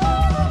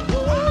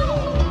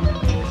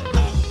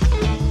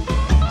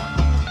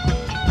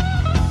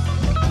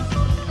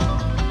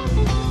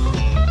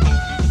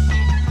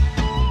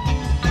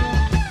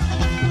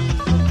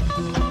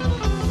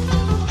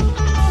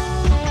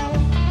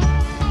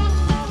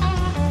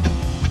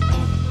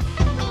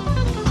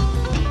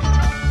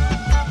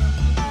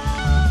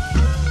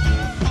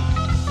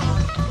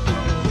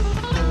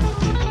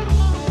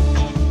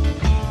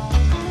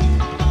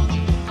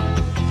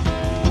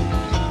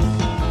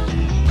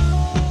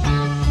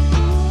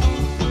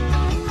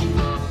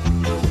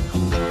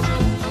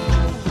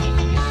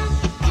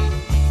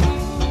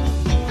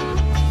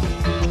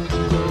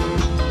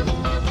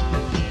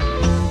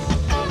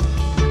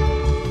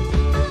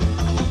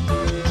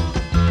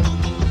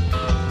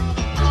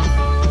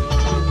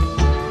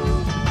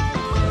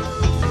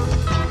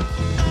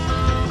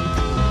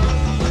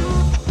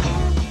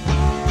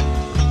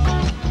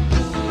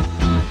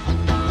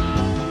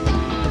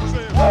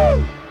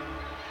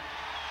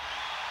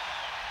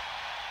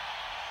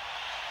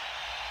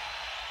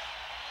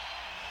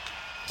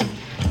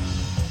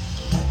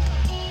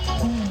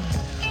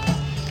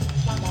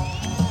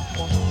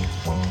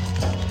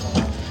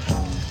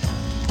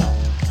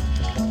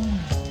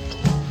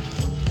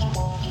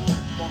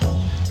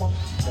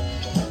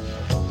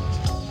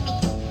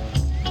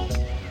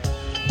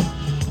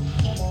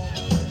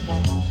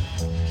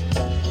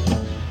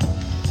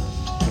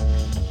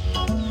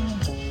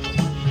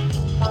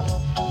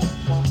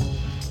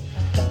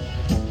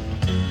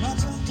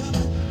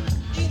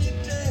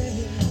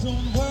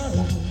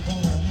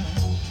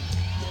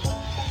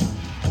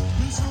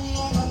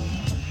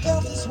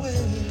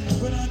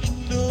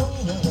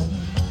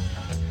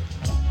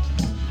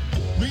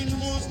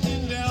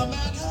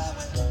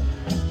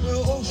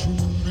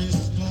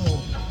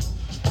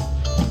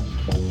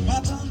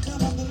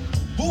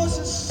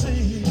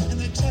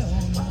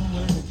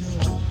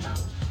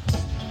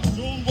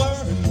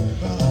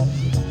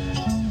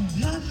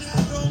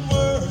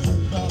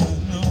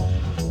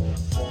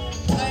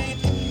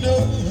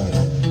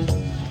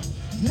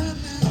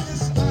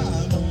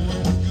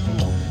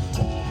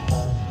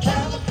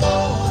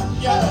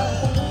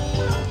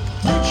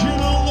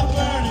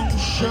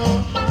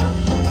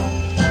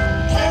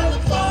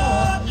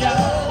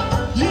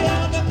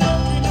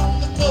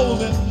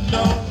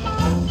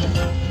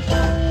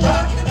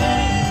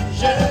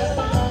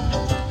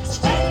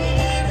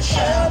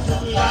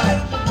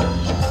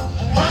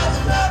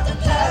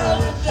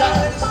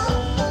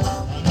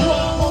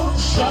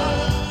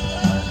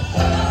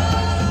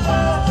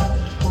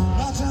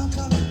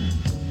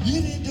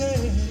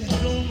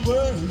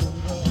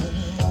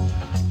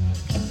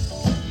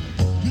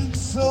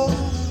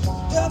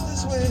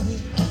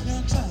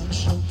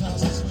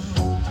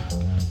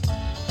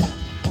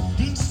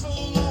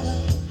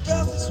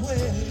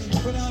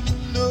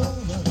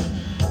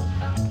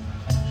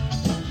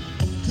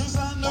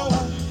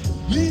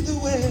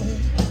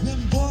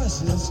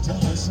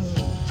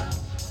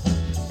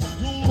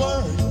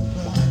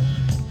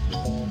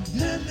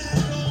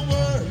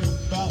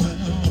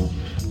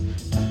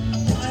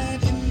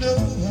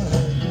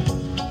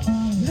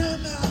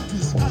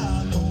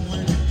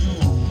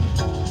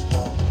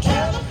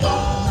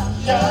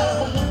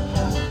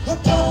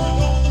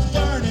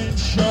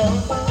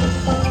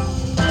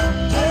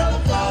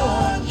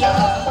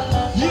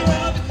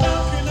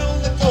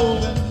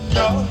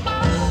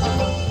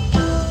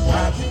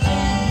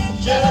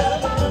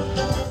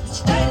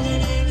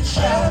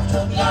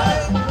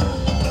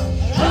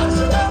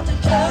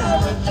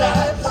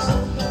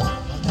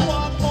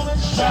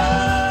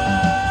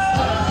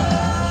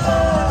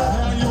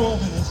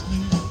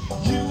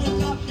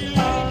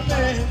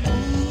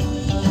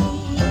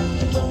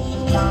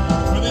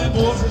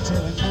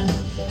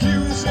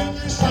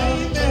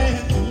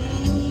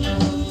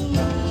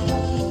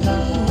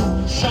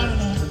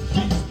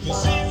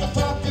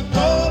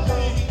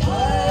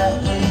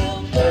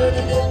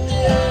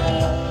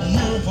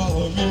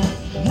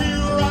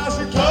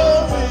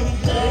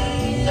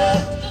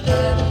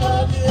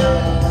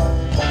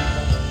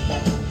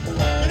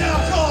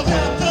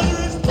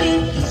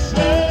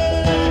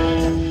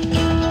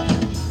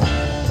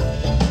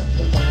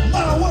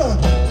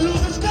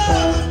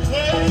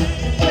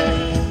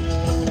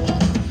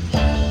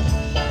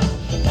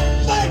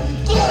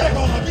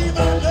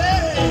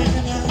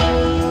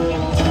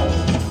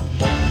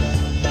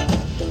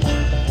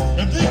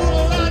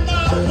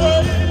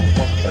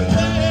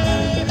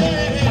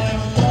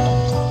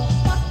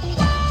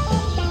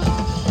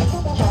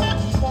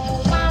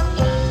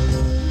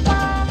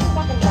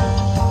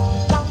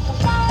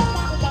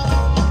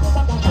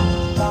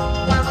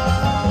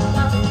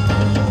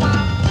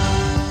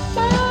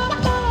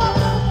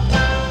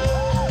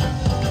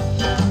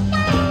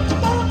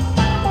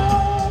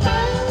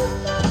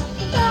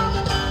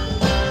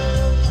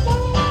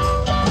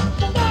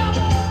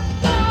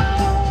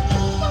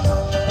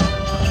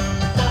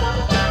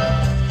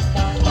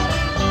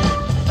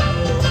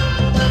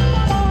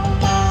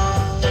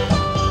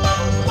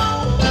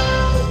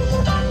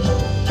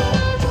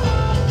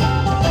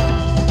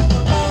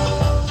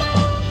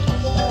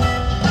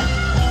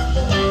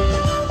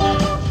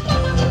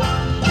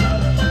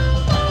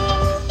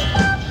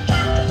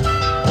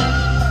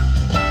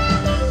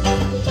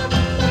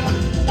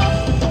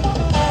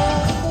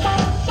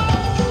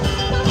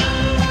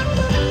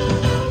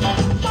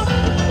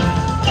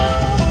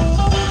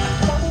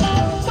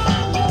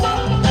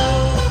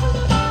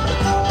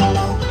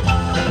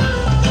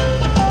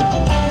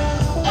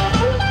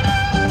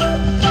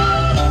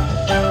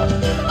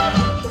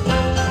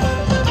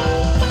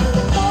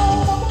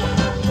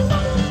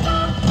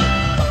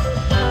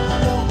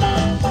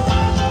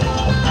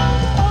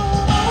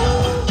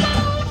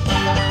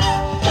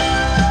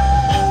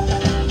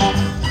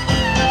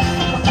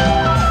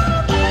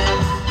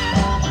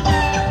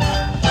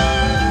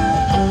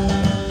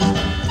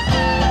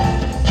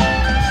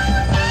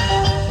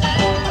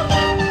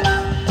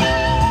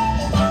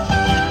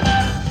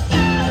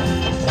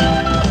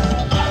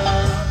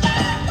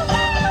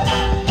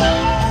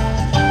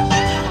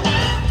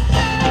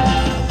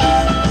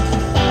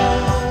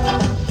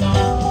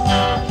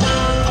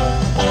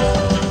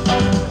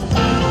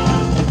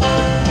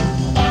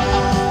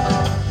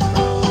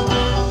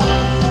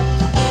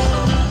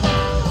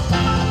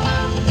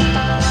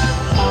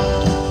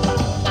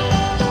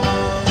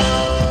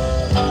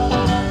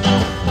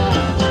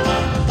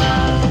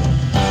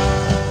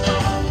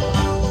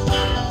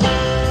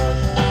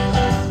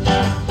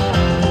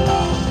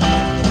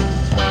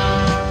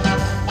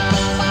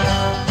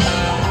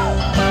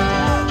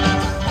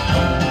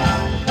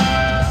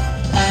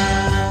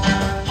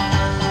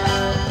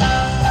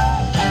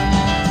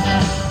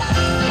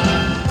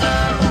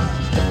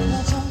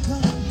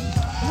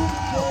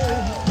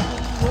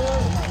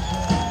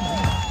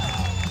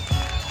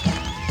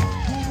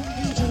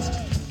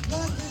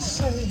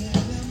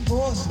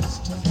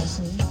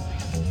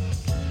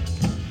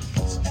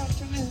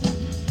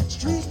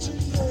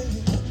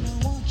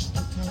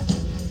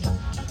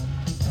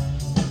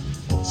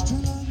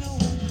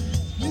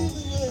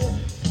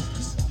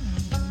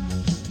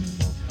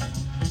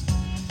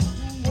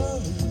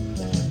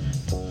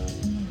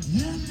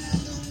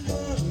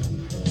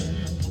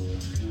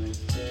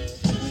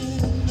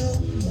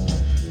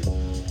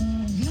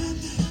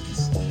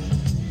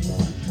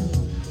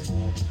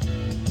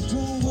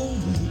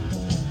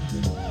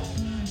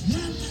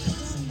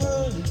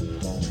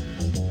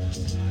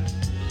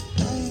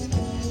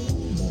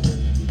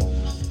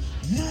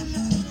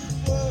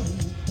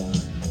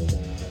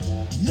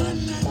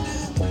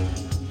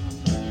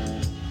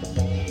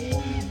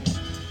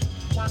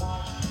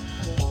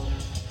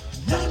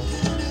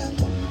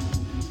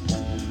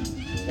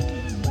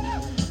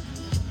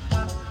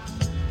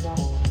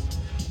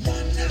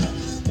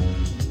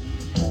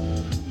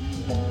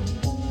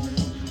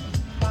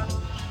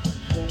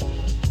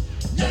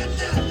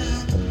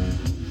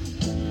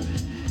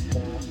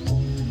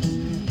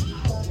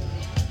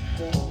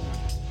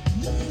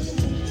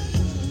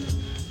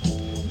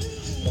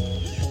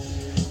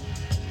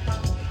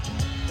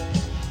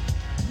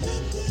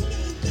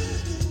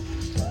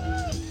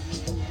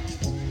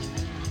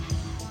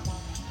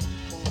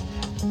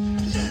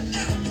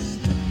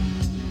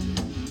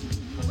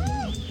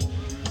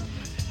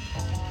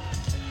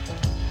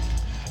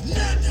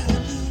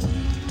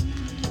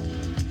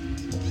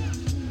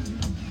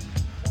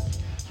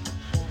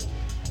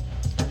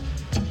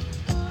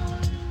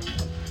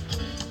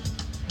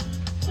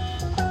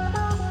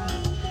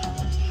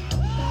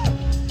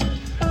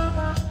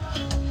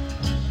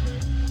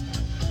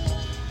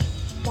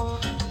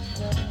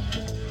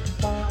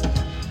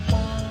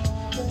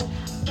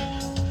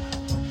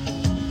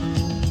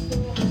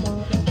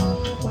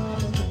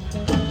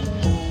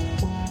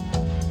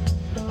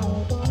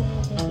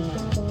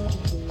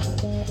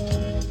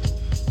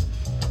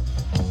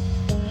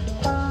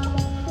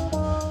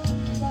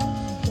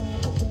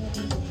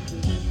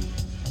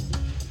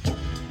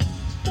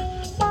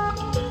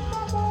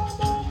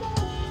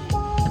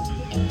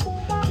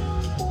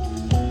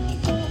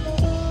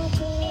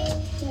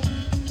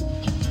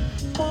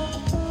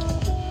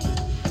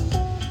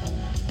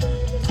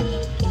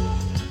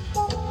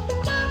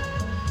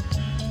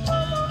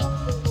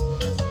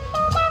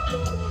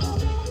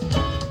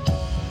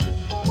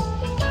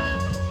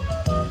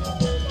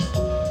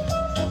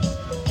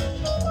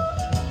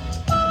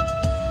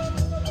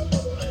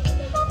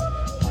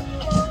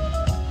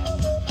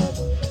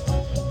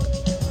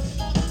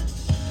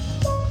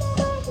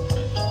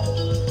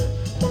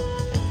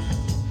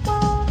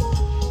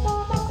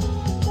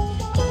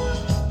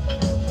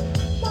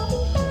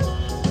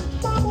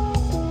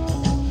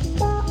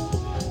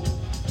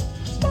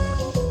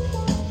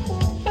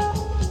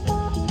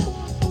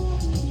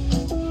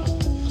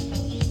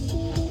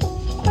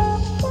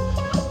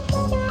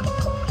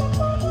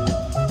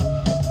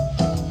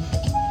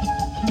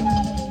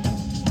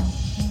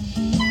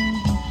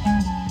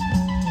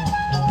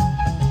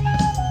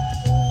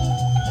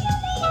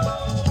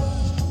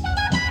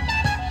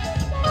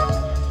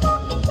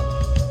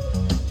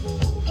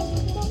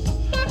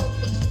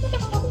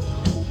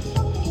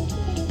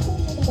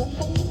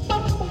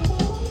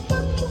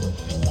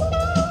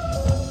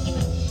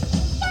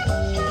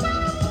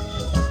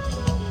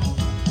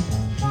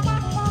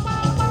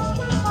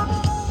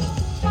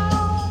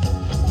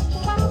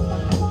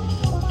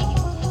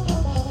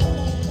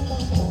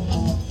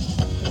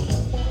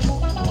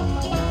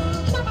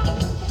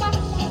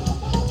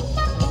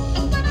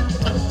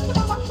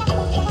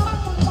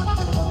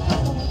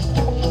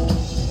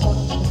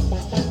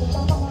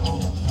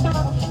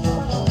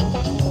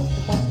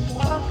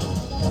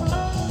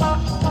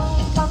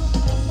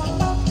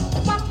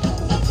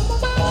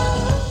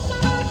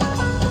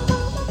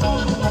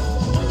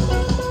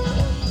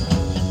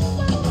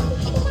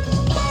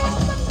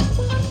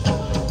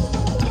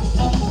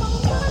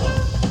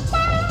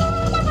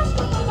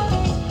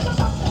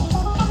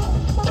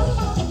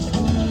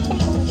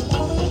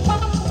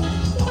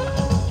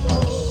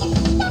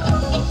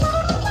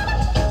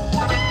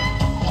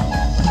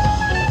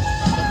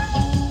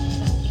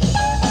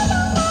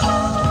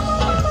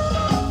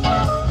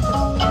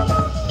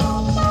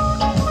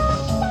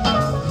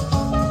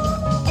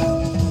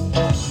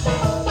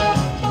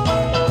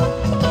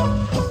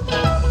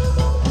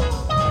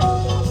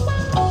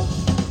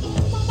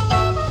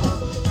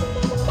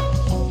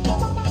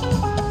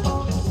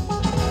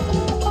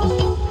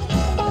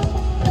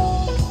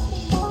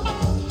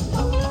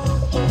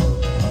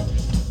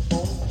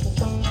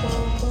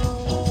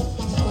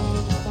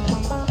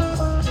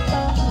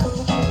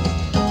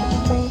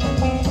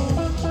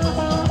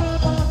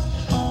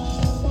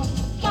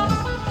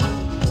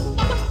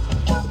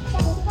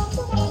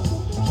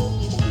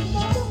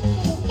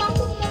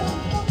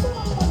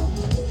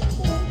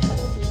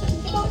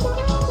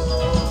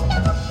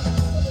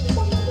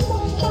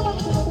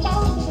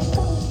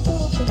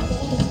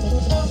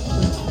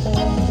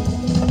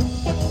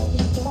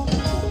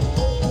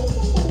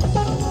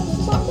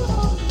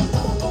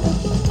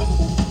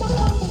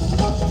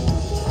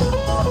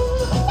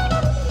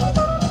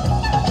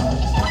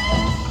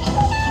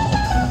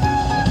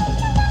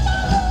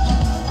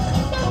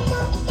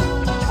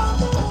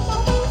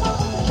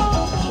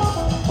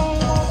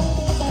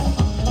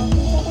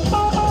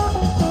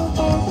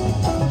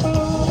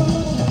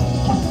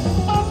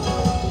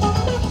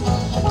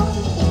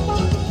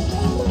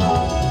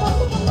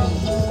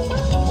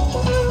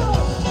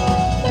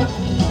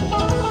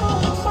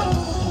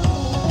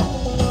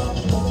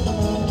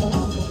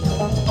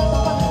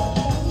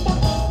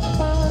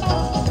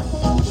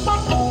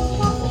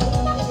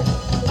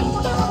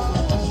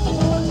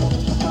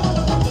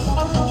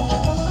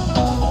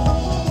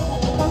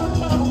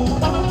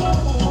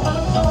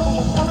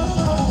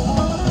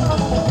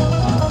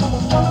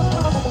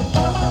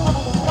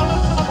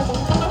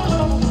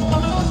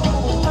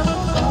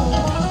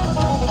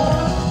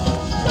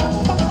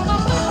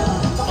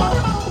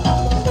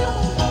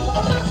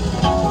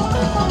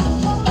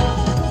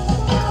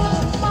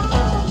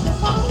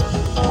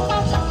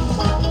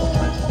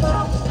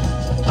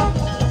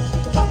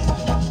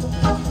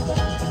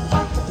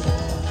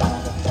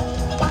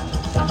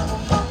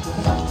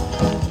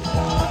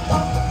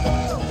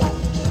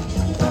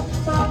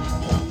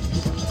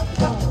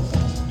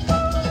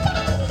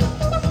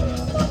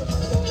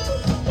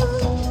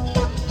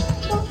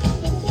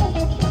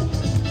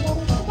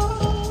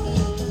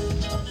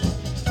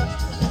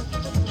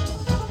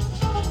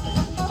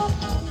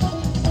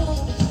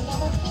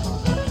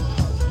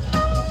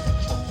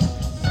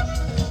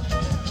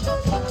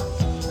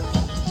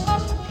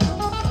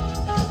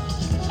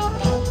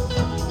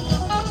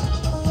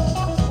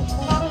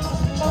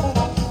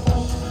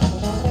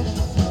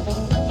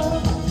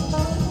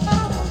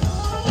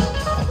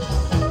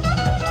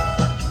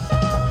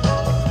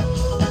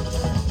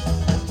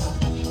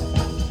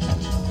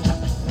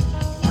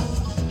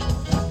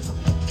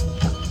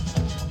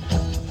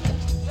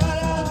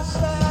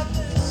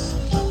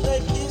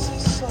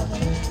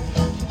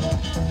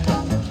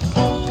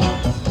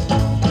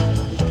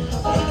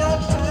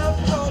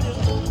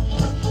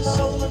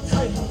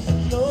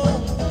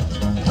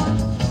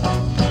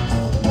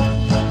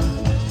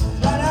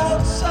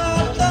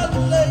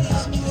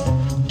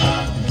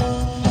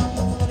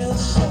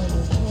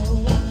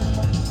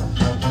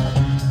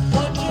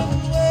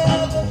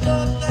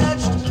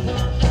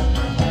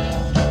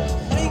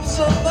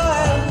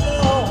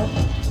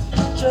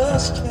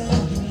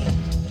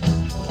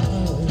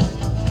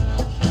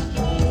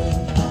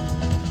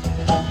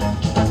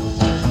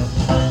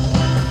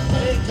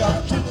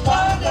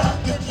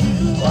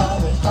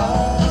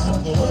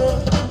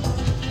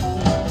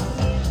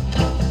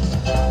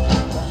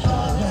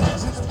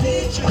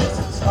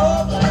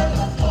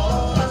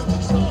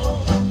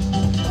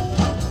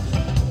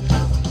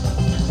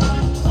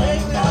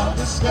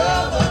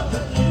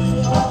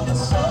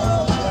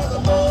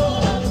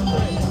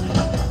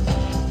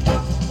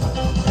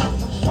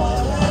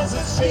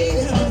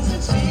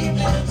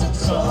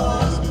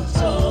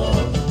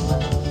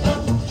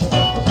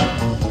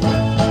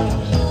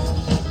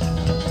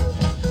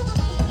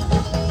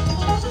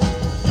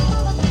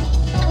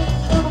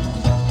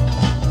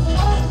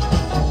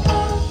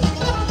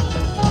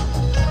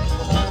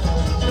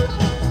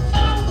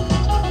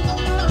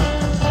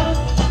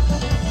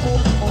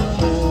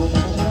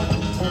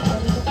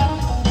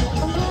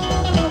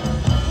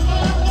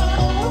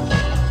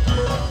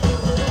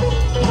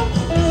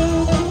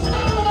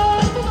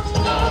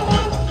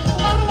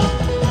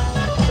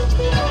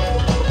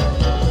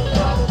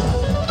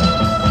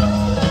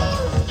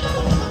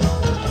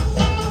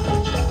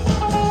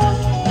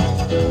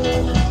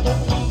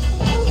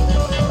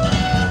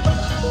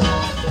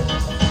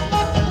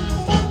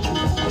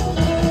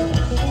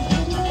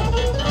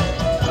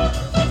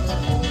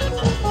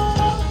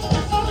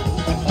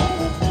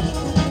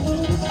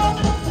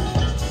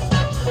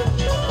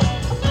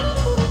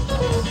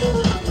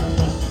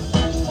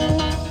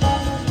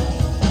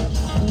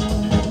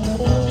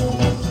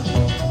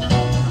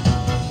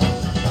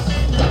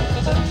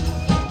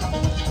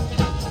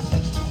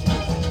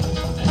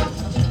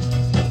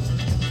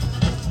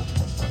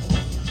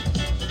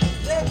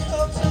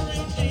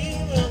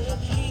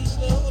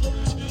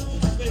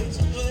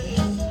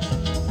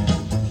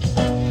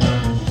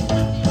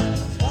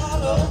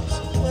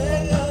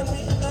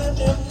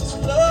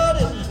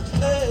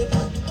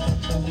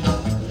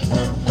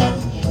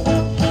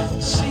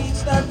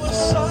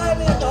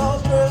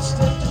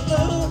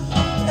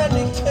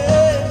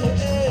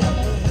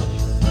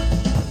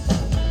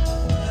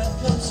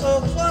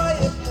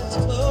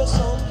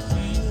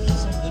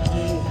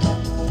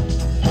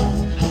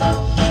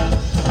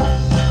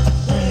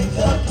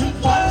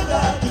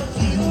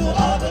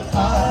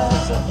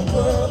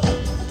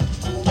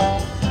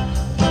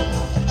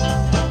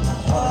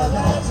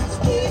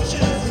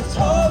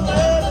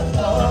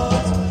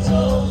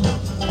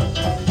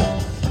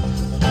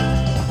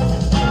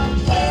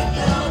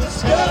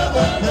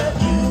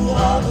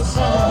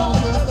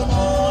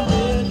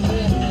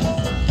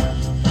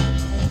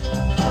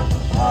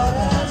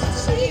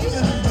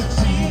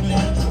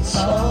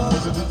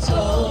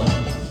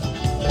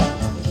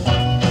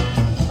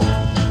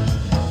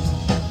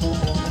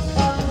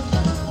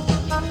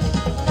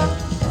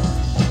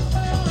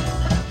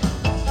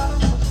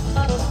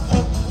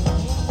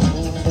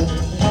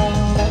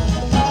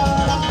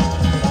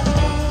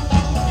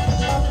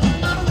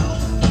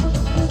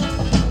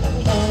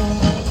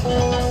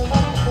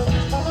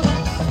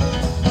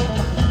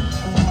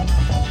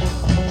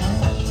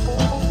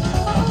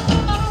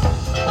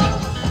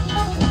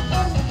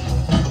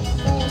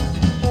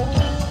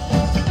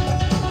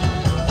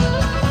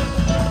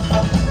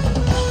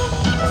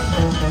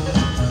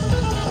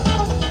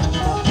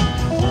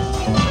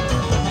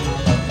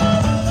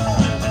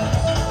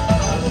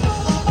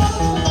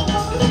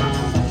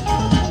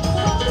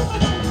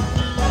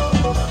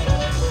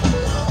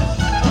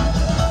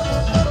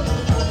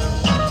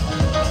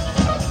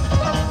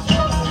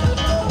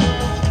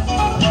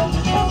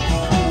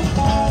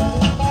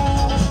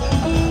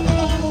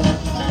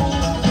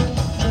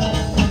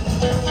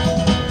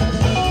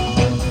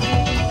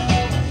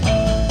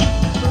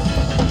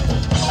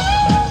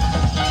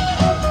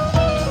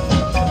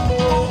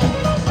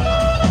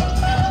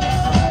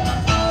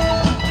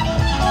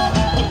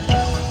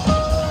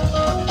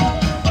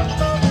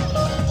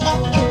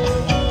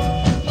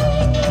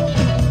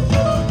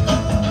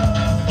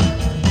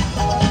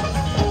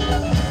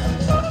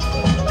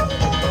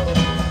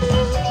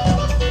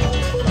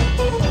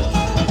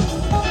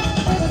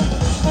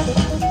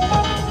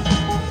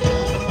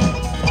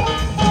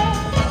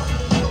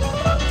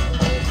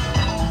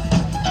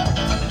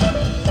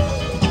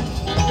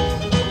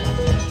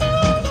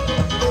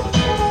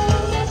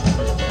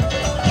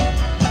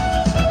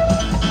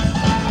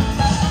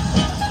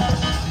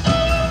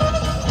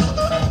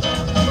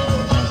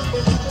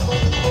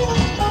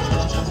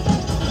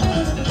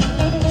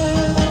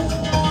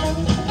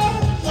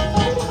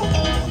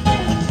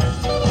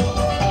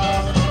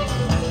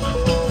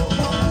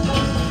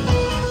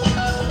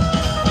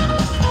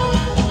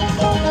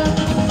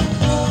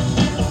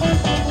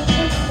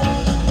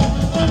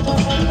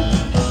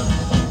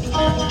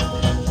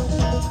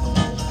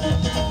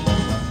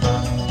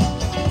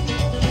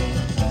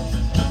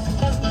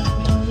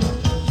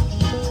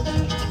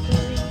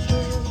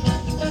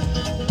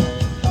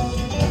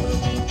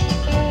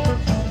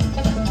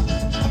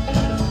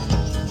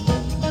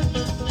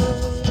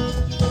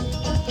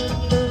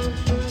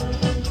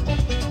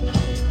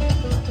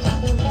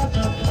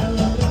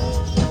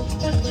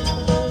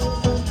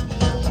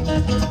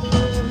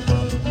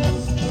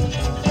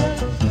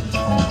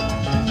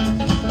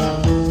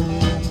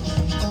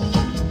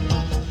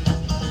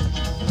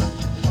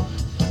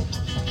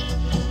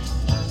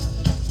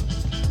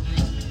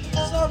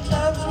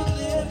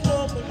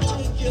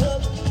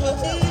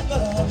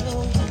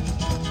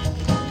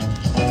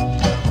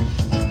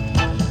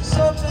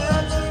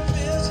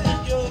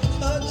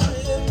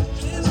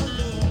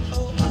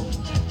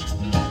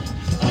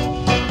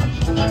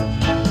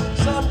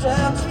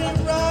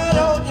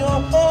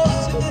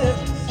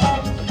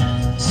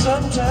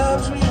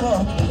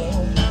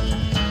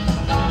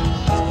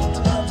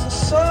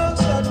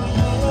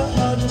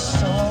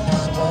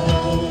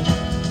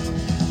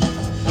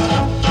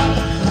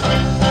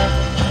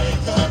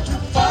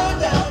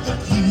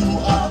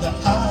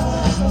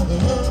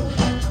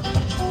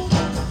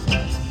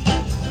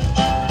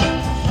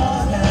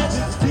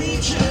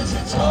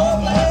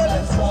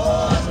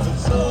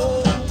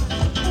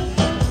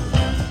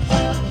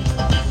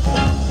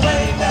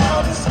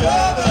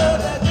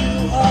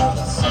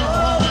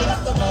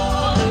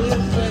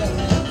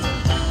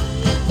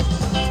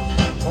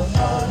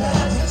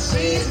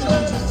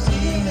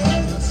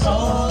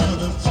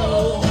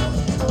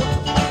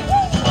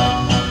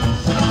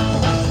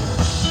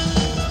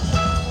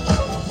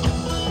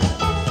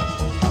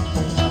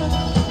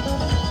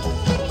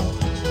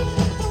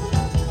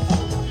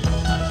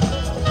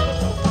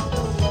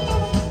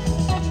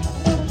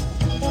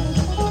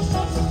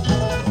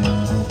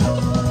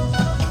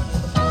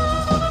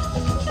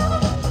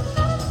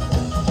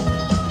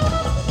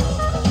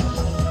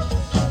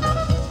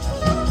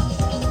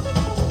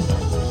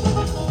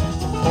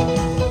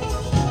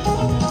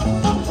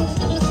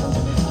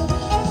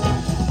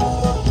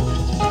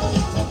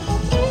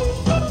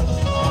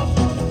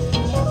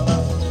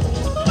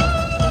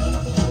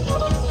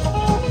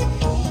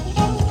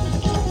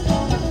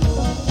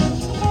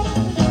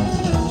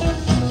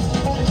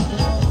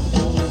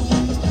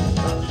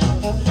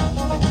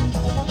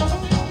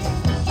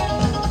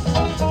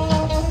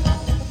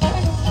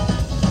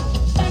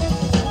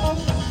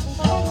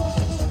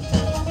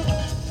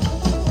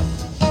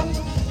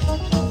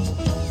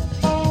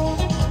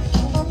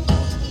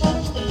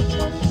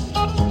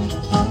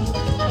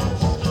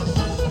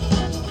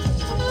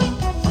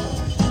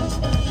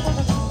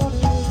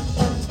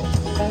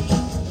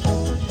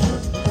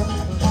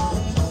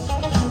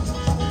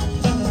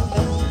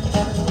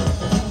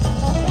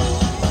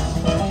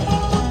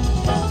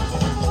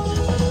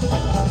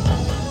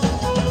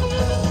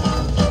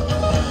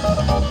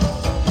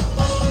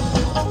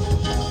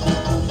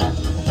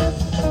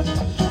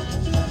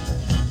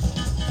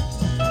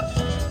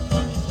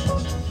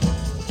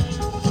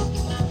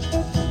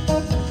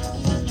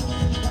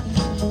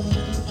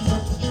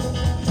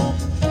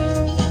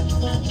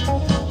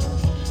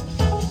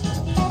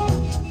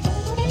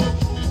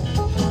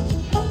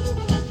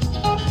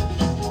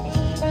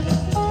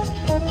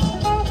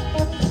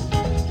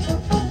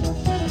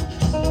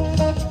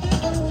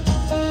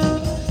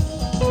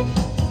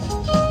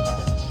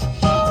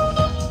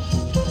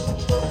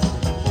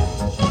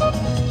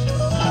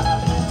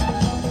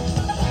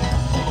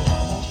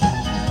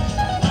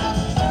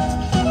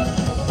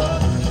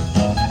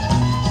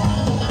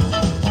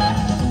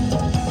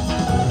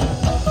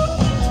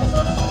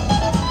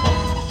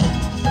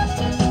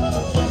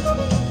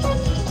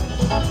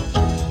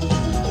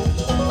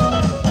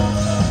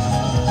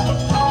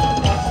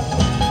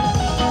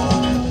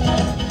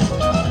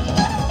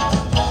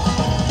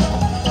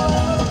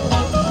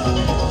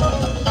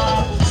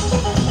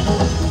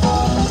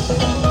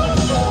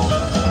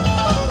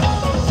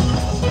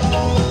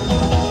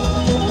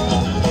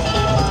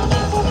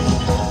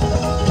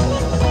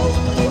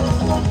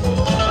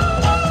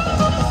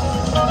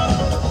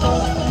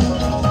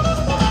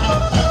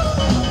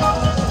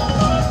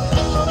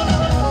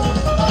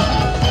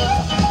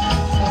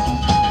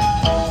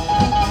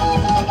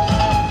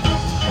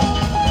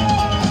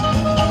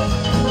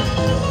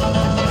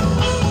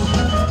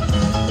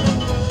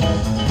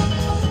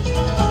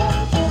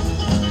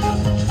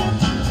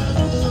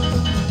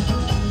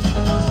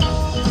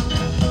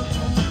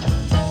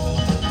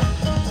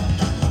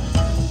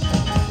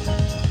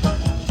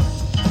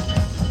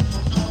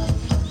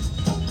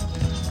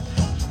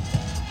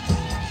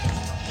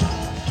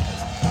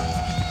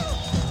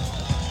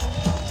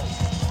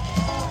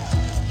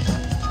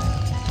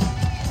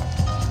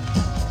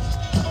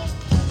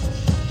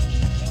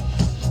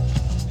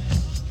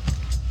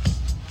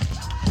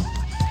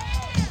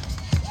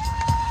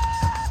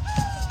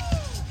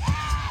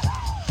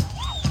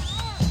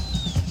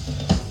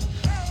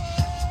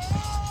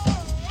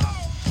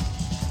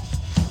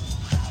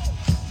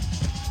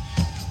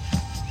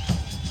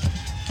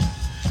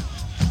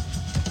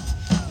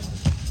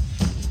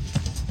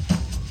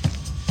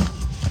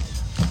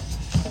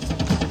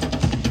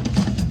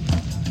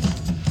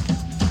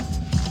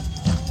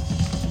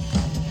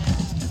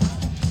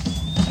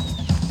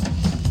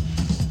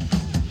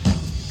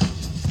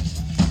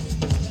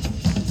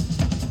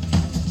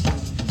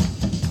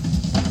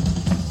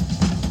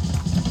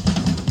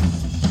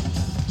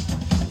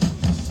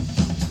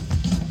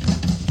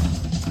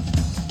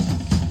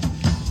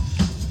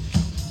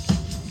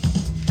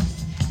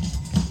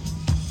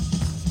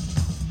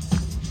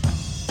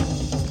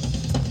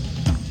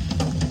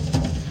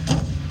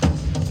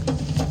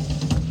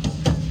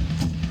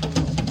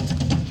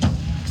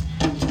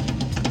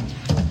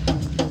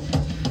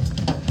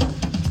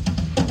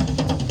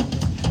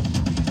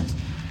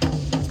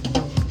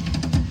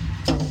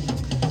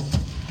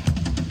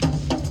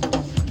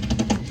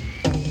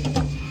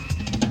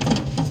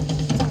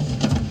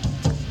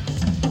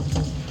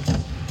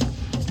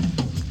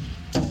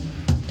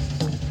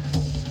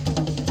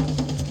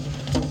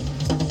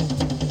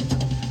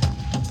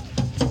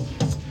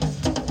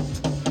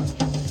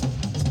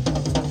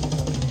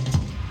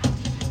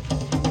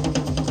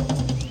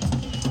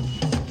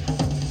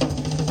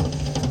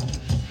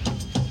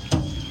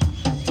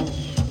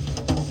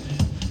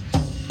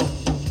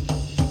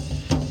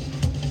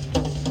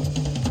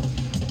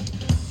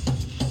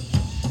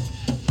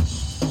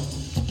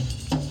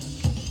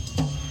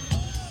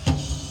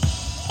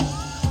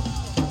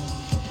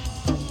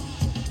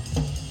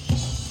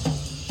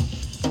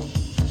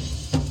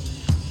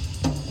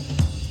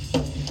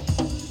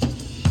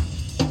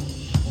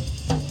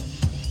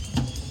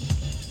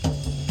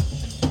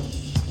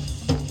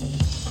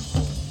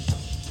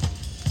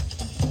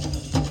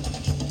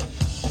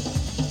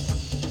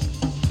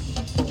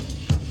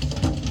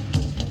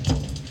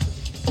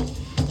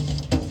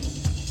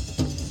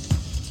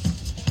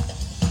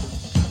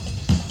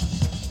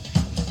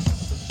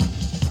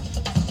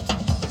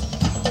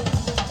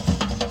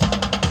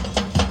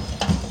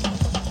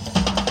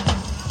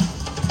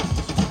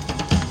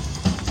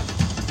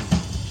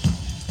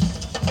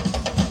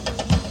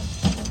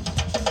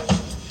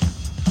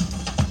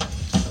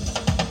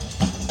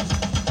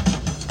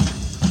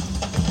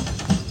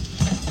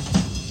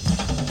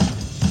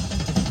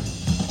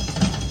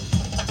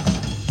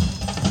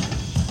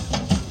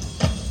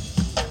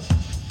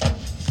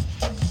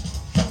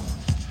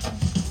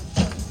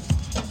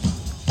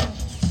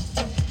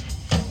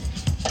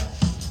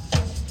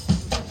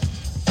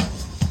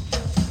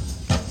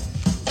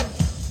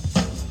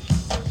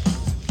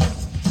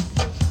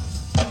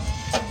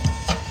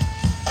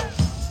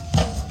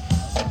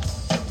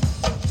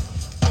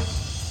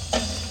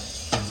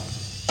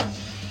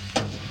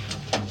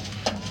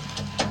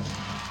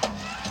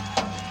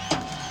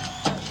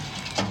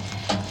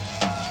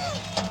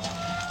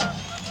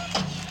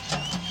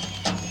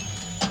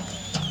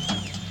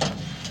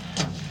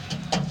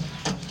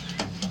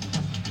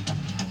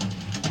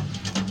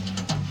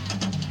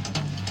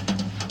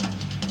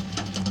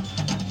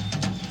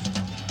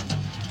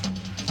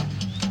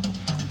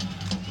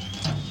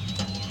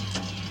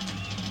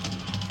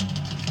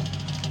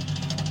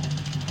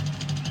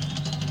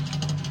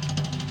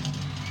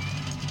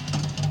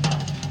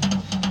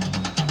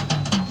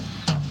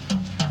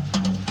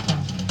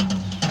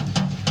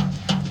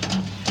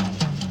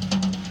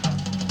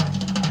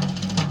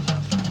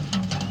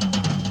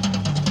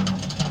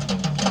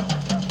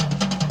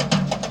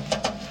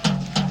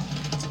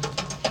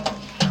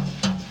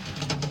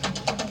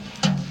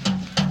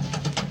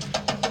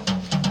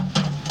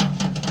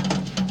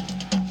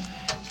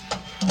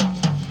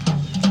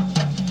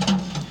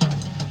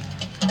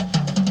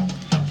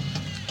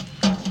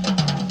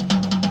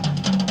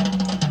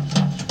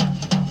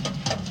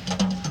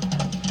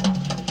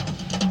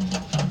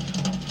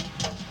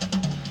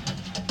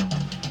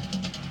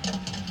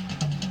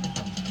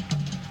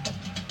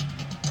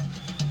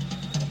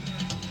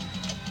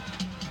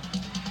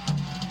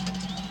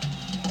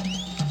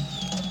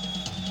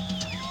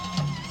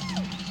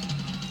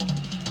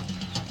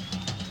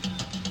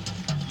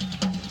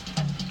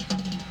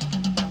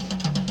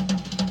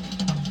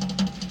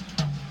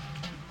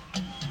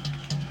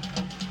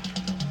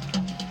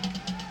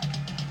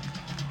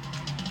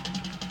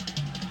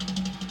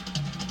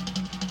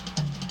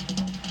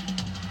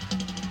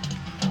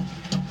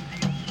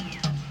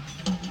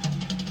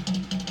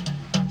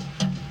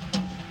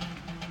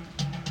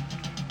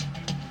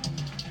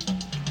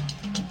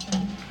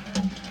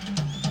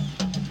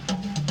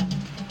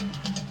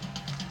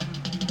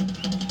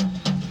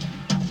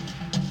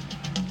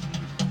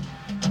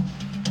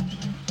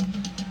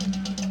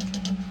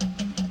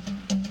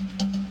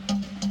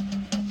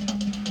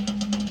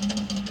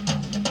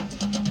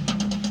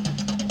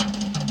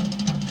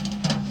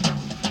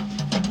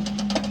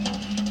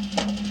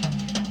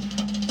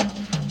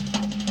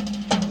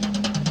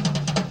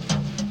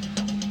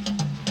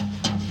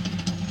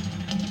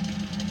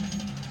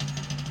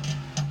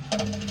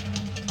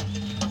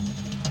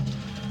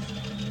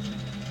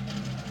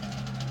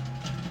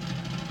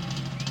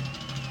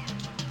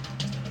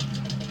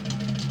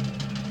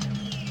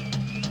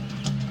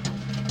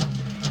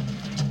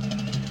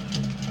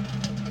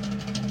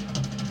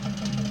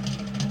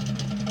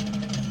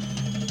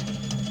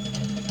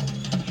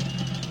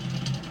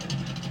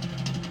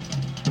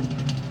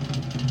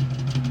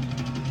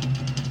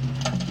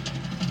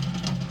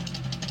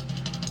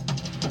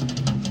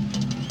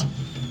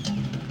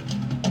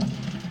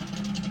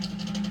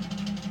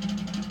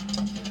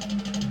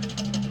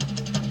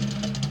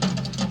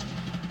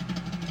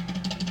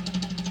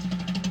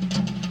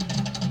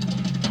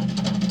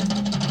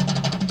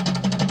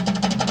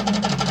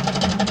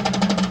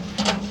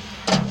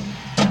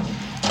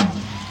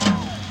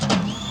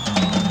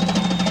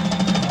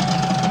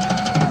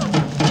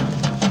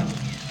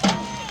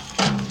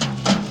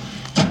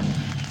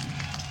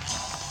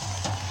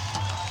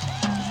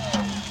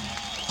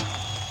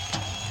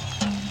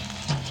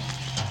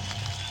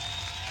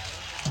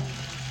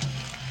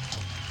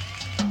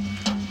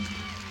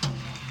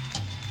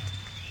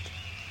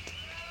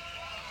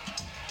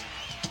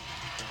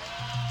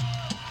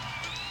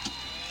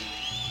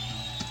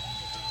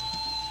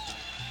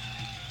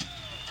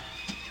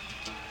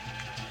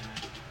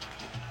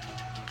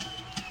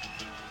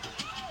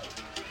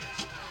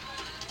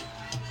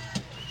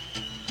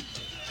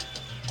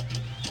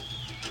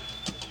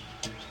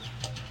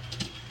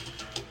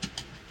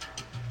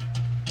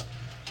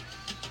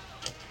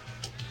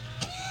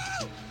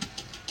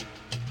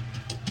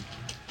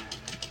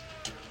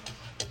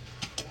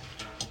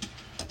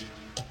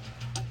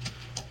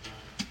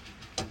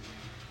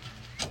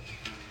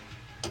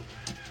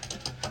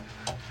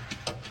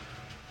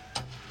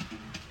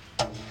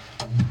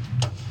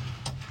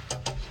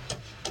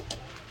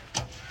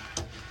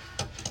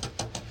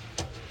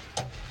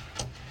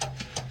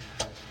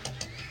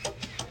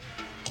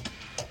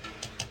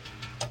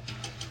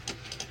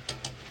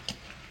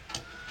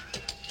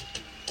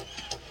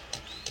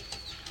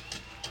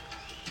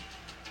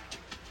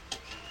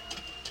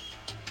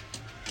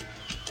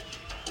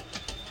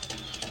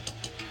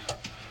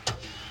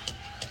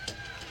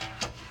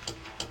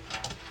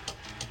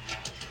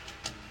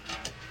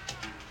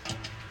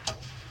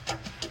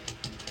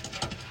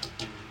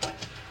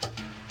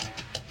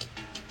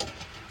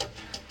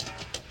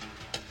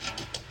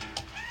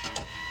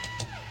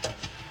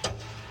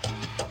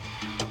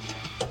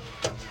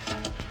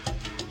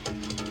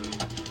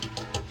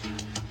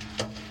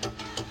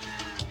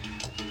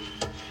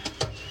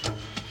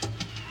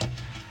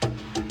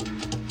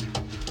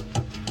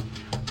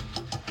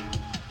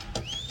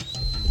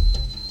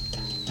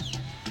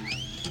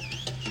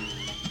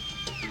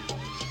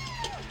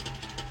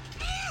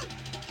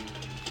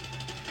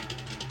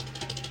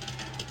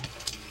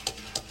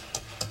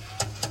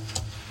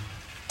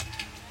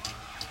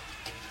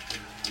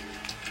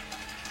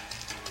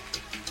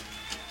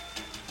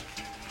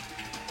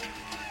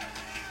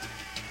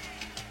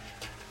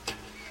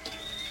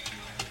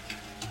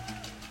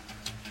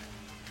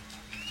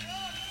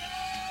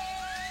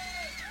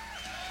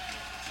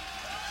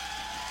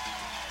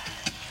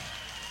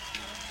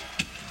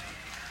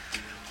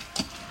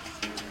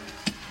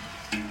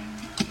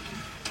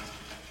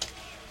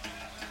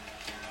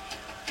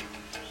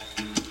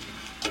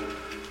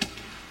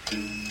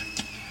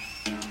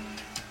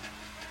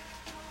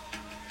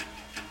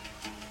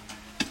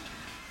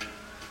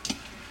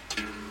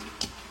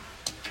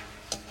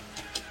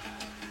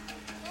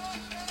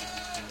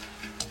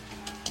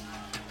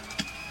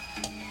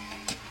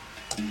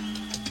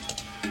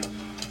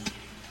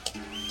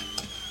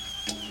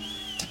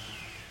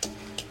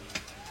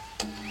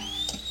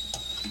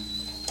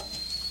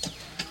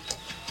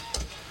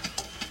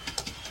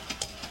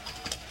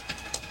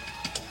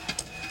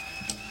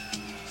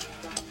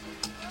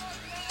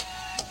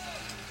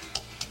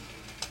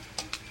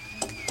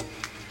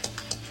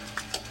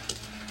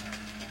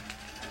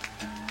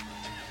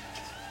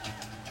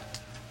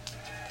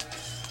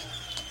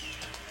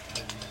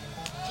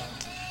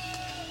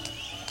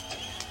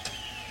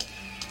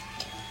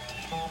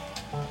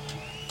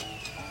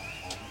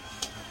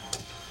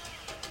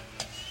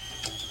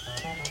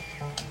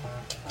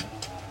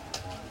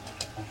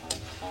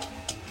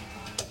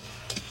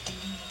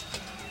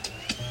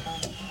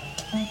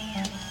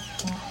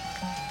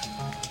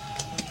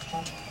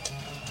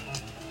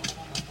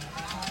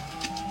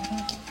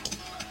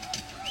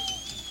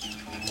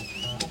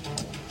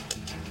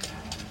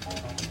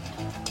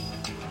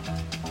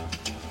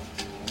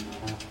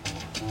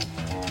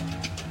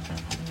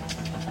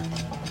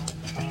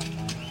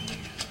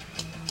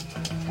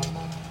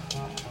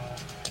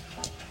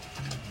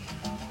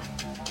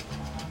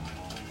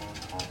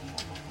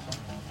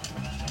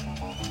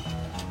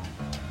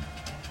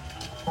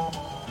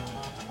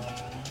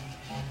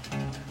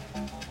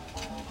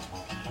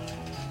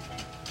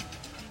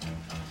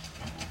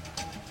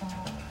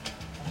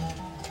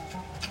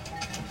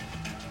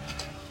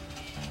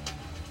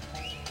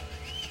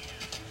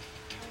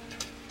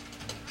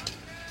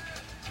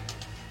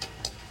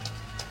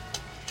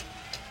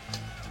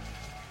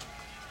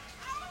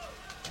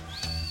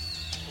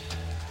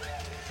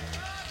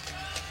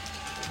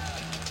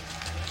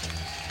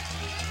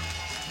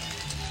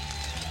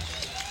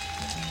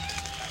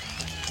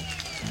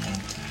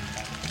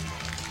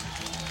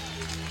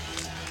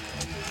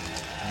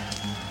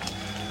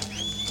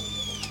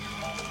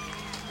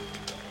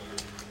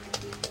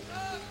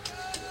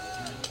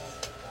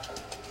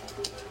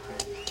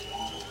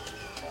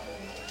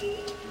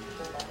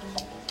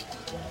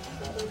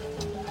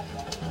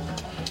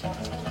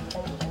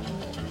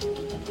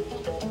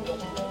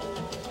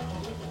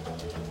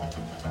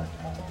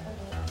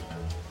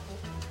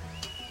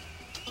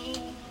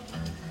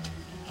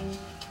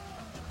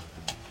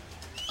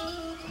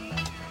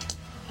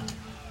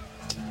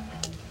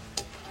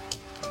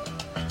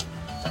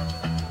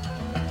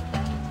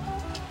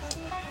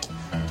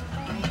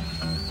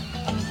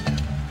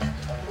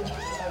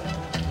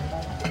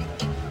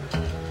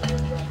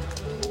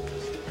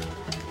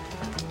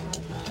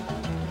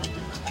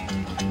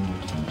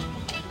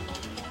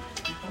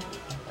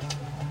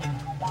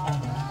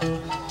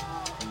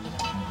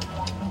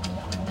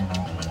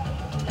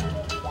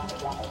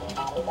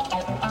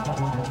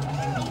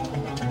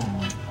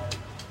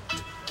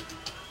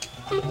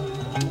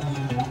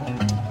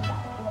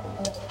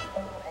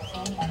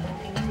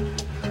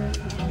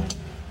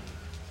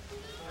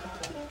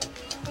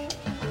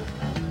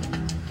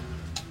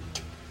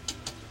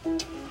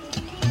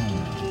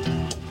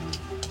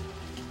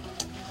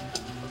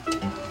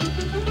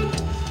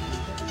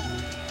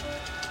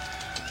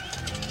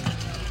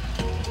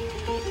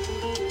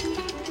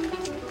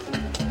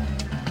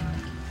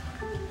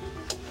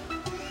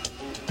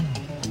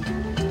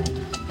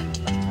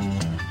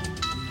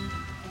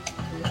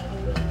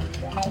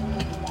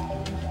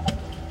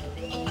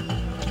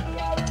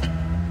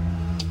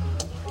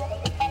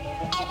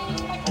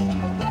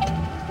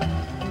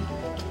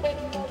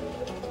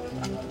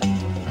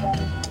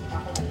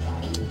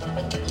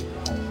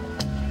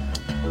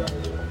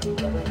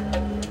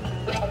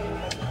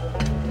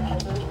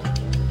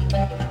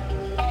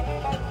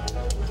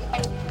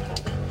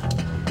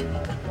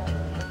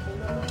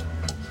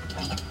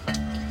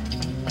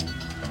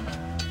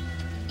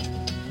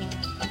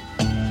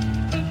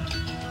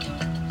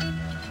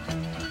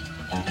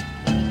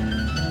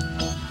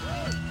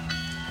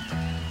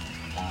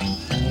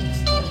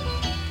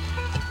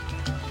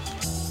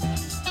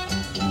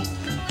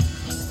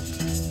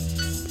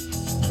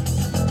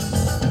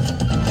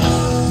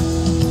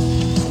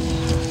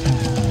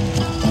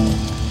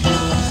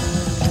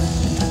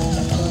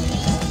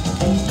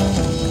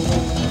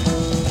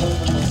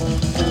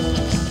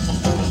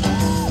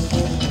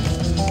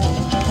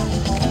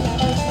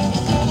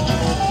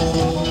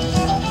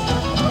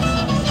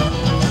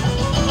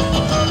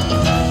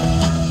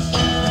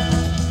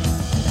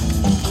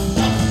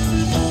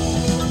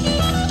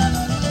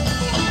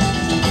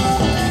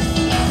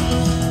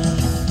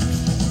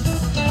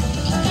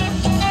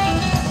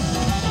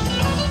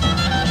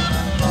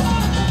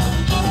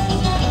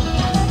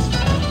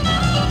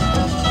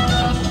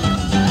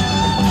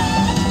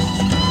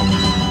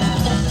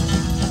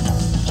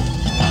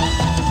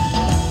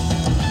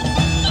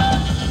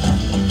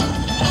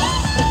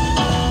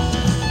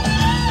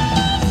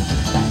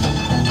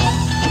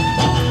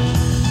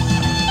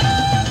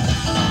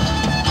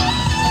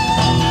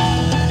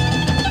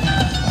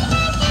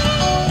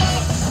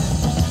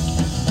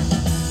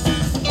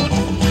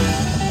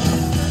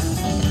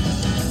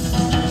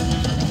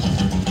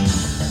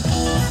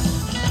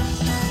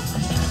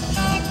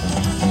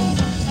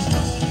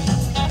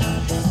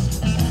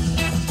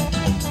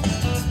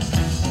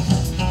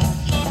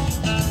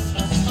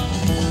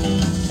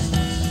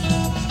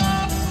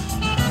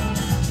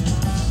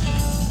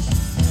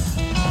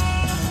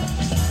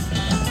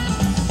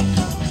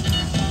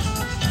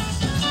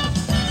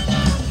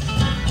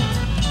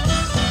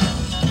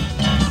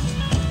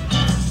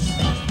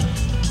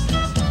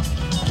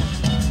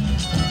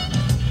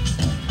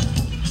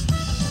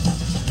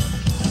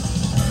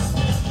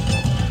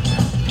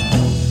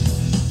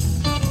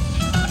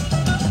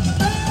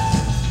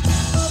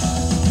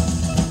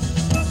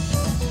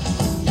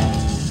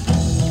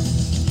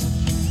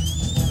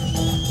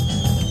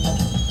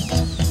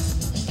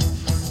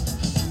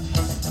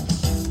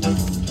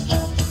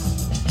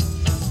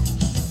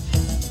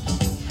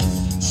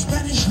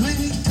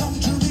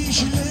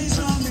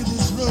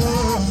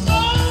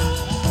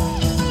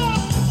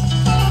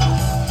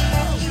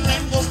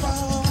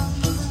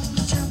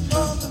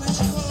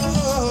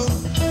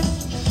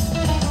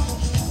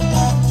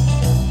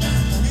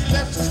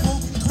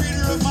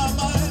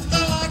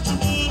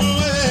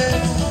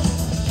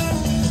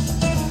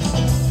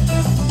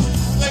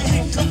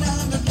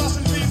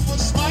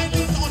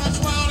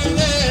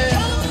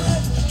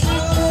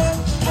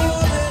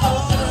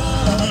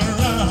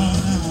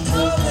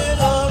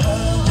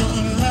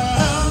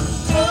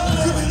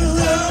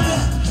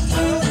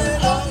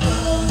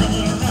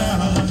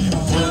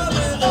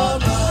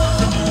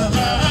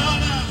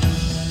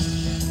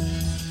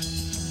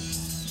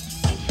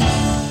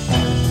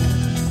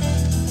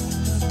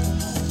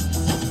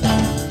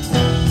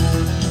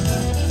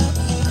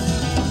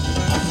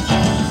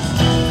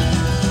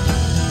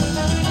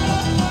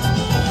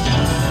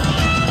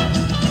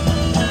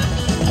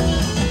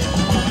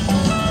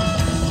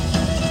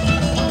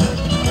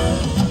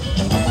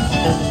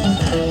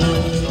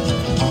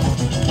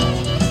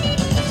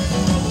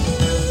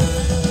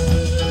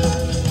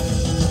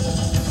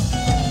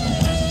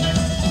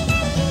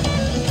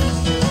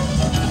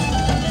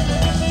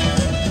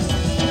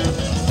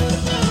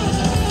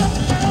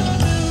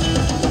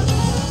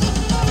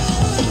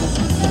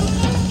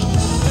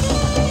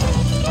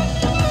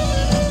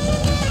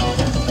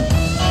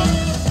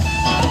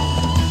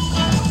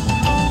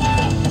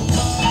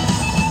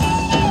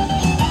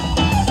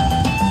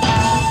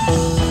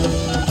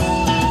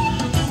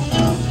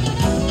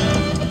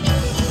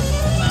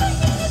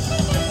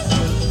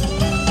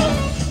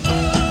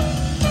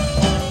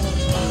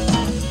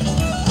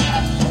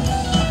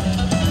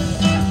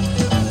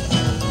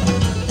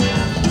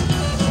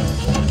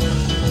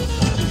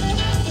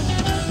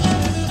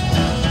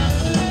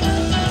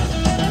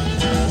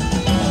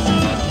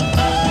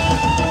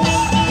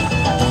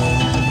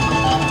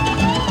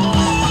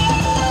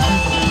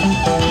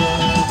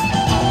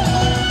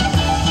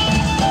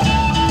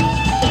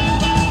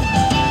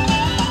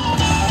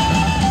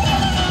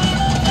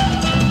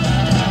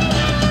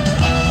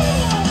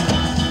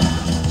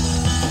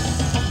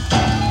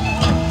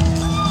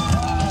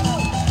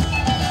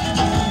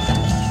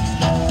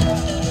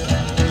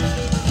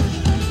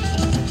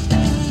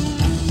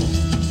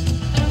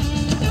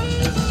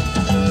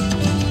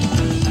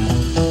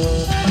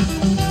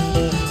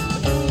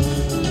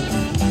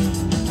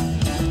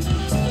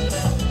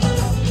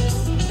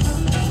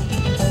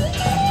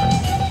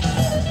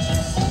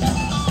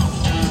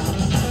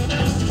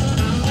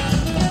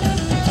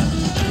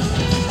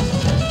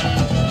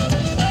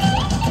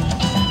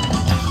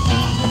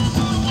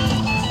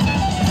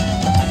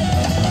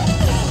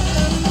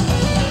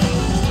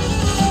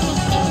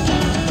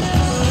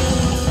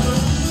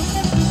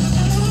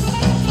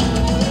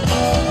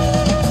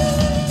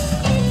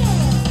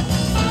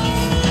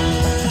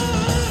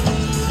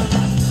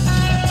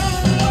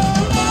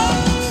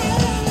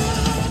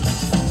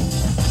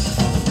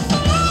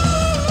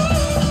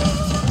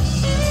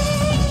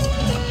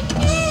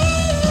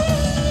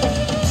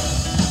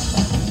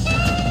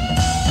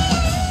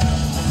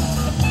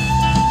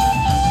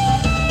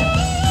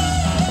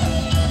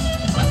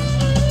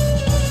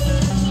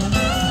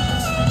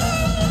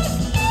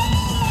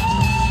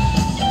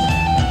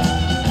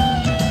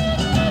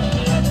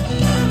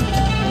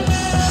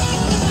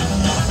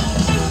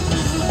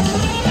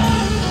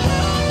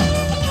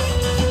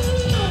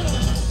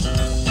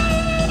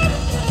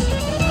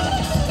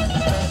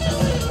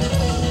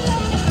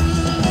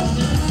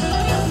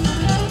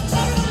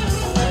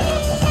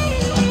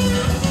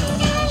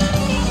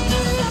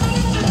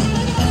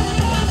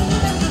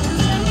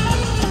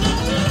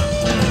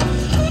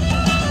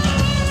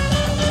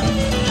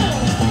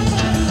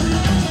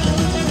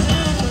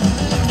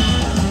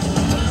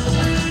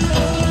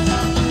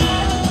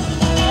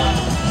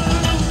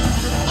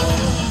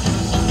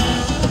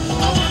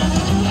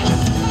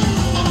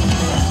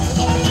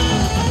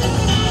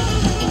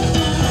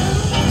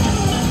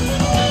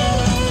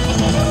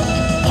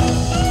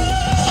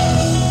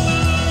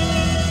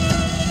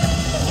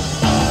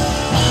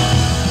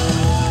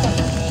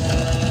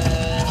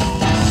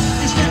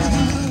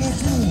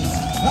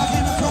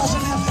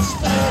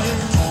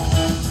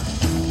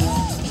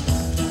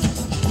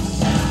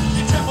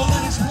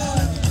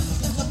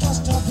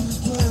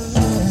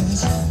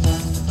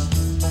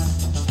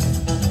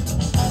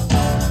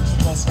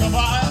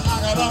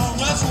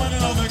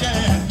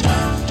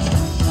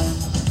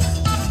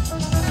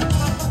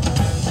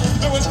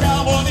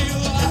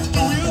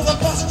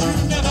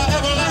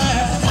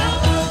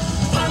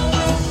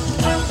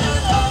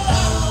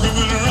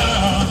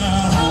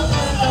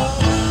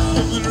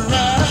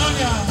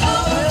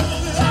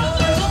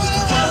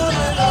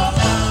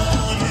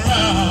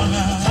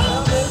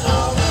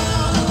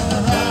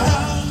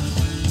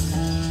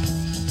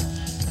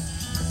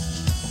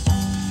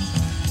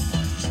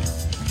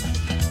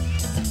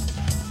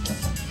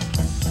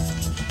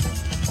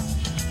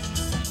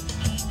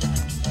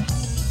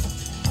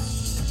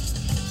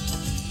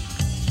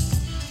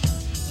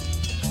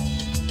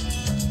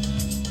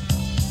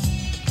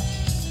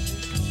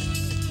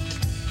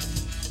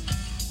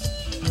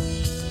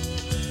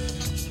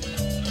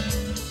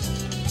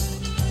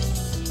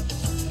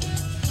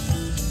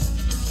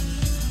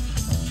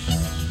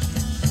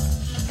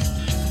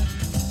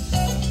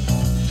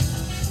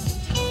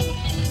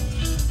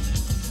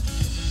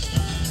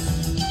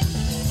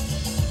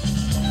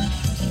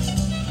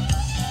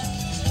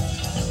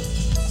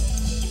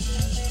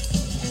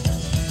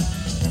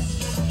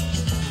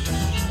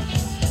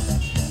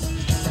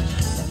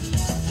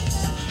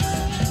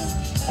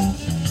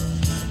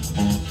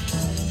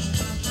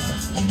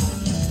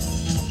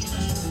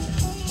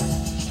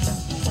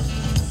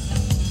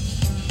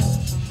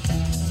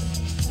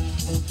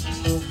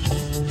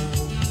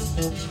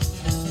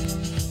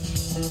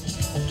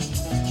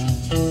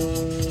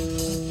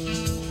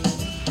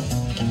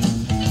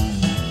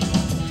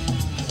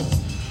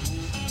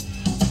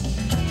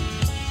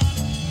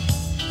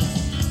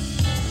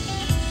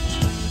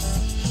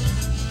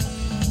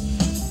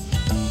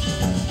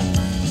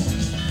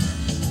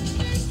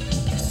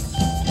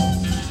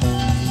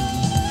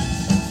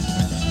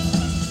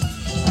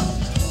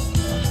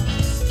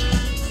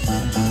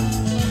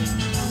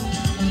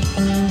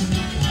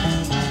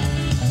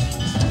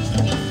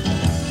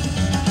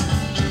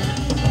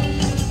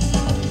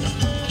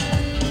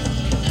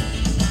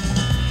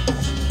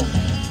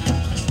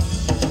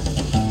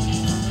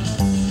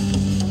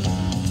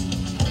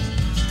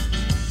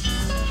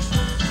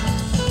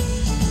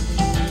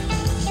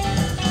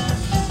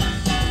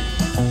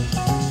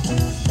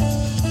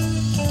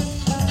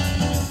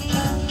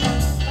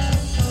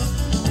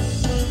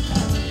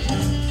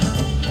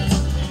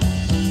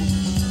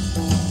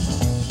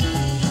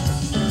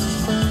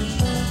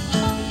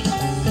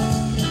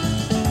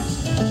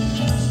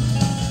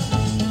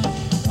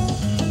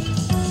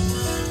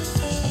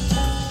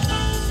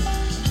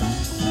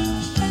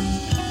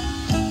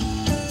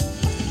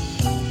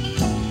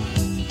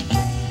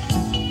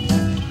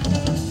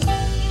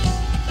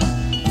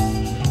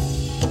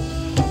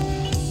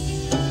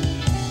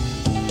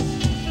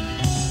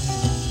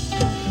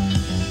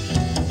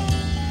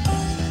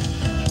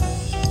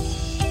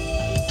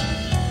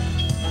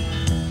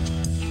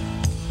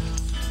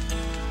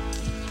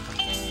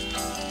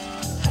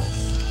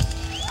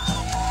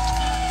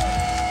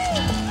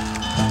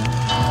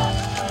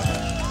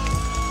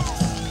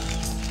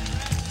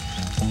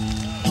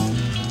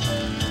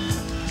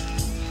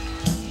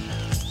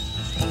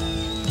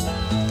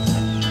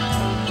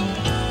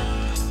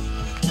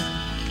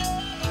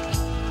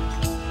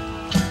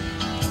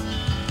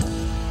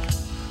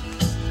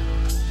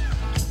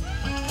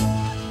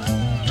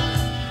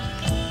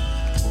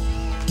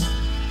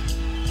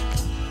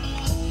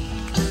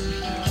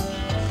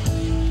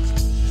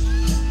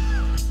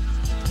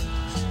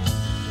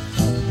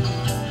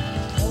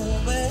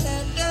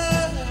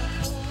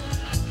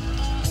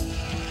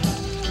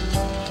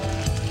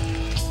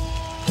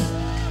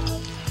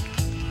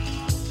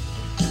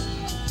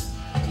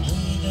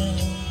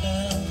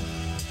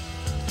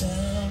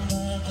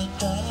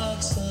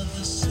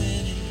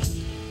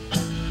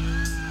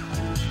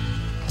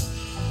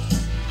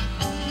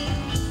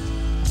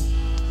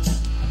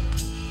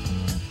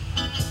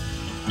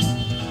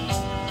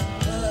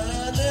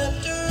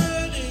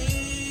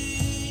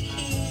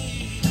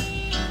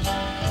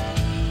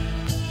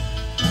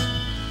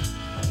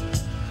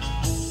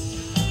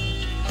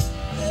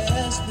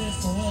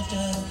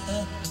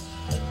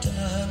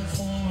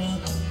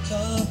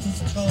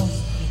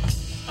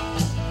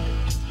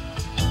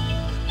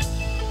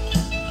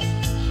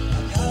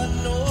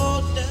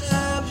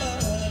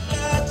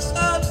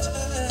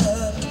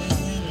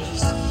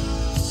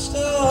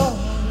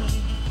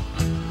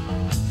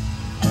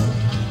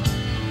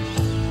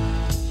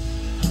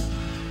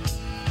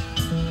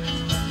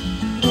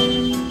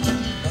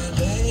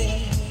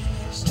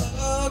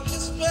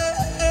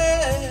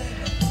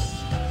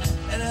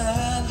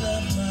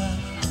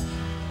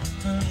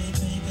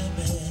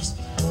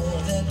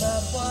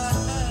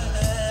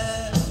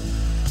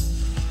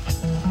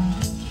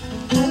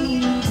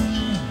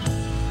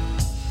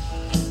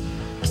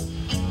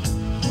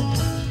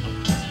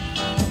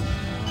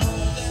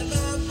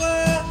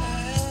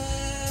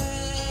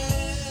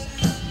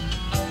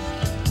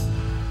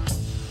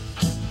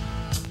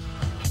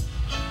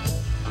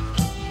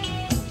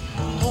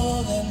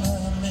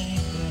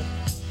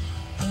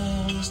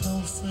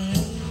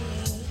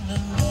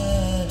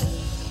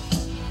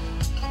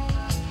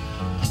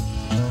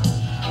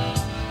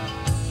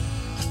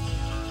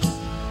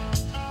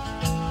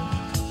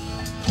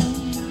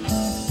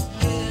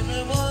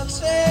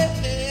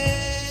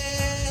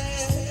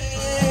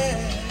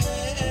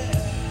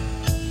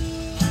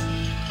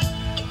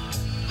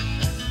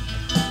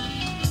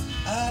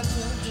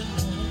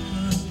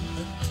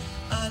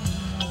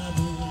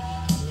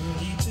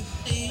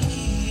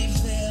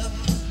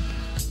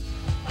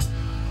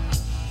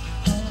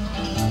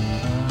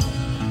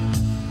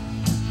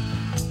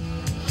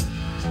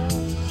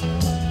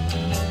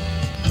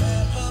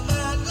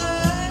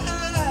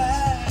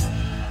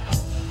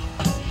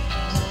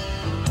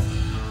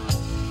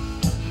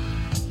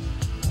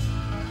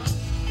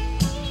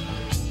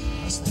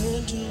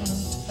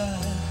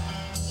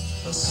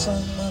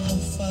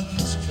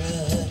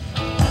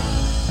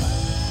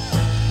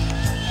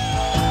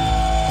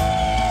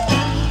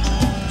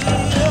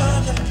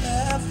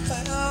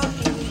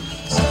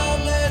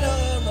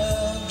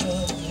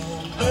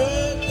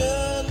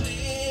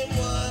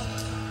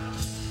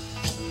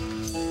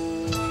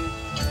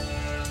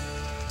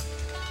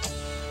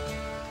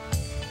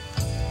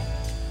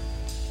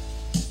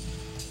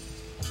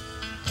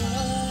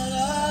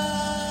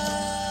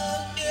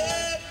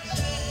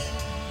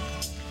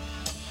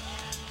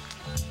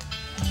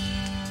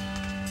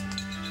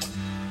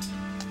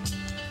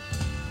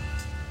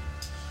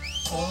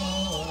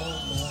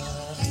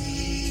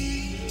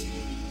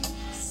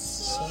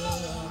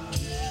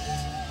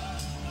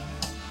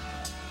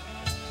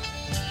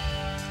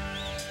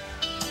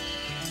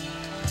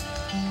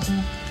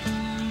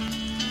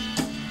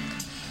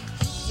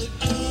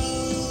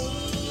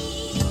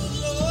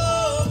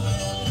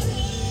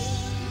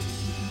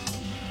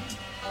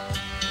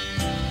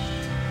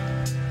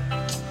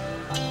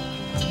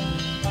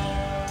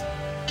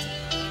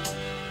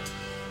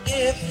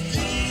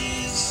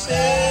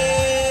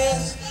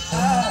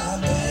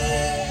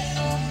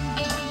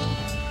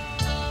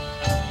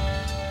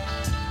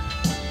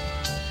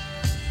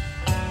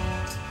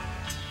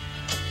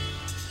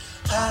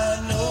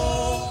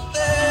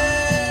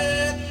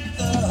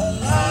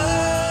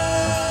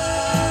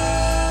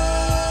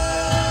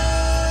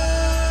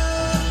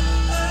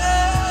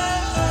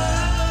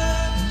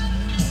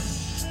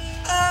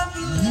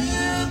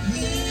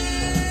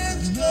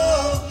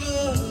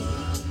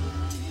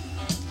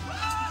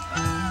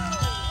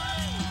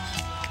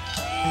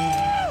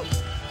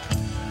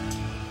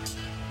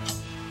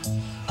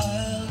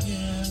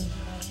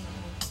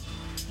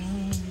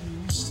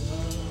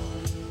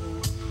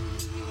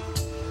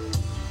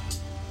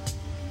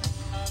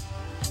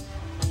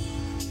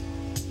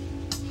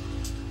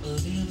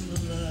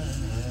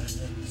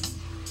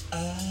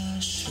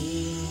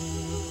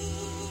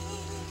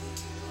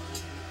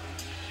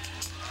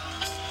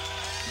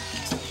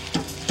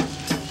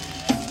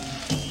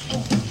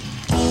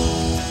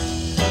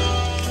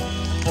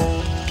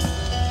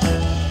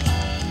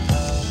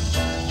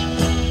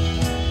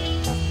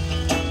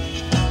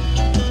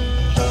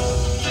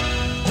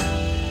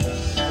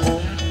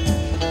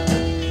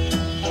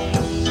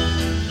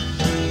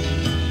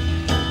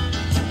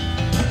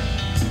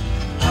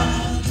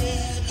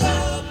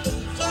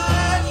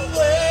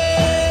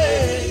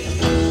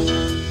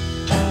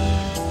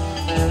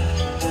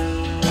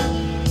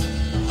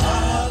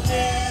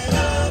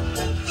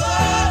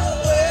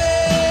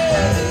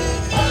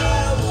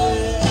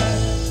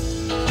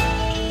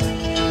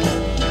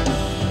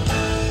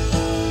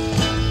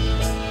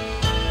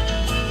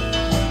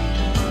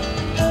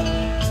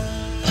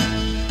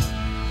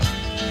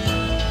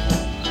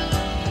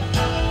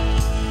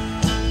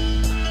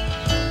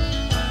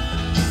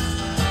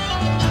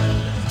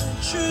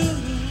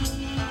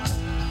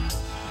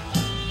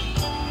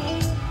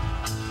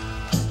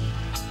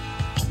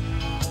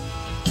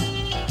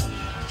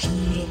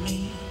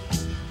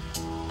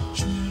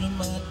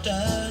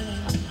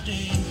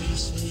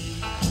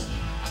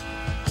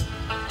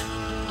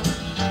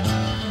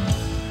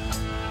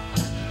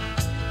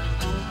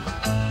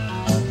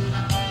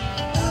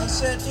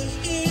 said to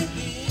him,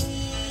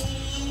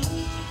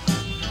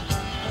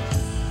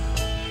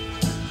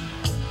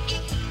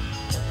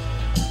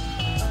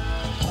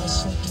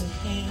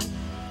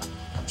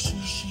 I'm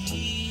sure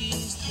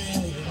she's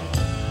there.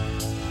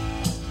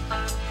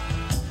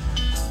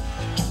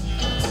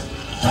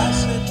 I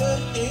said to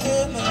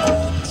him,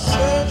 I'm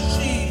sure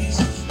she's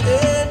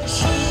there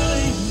too.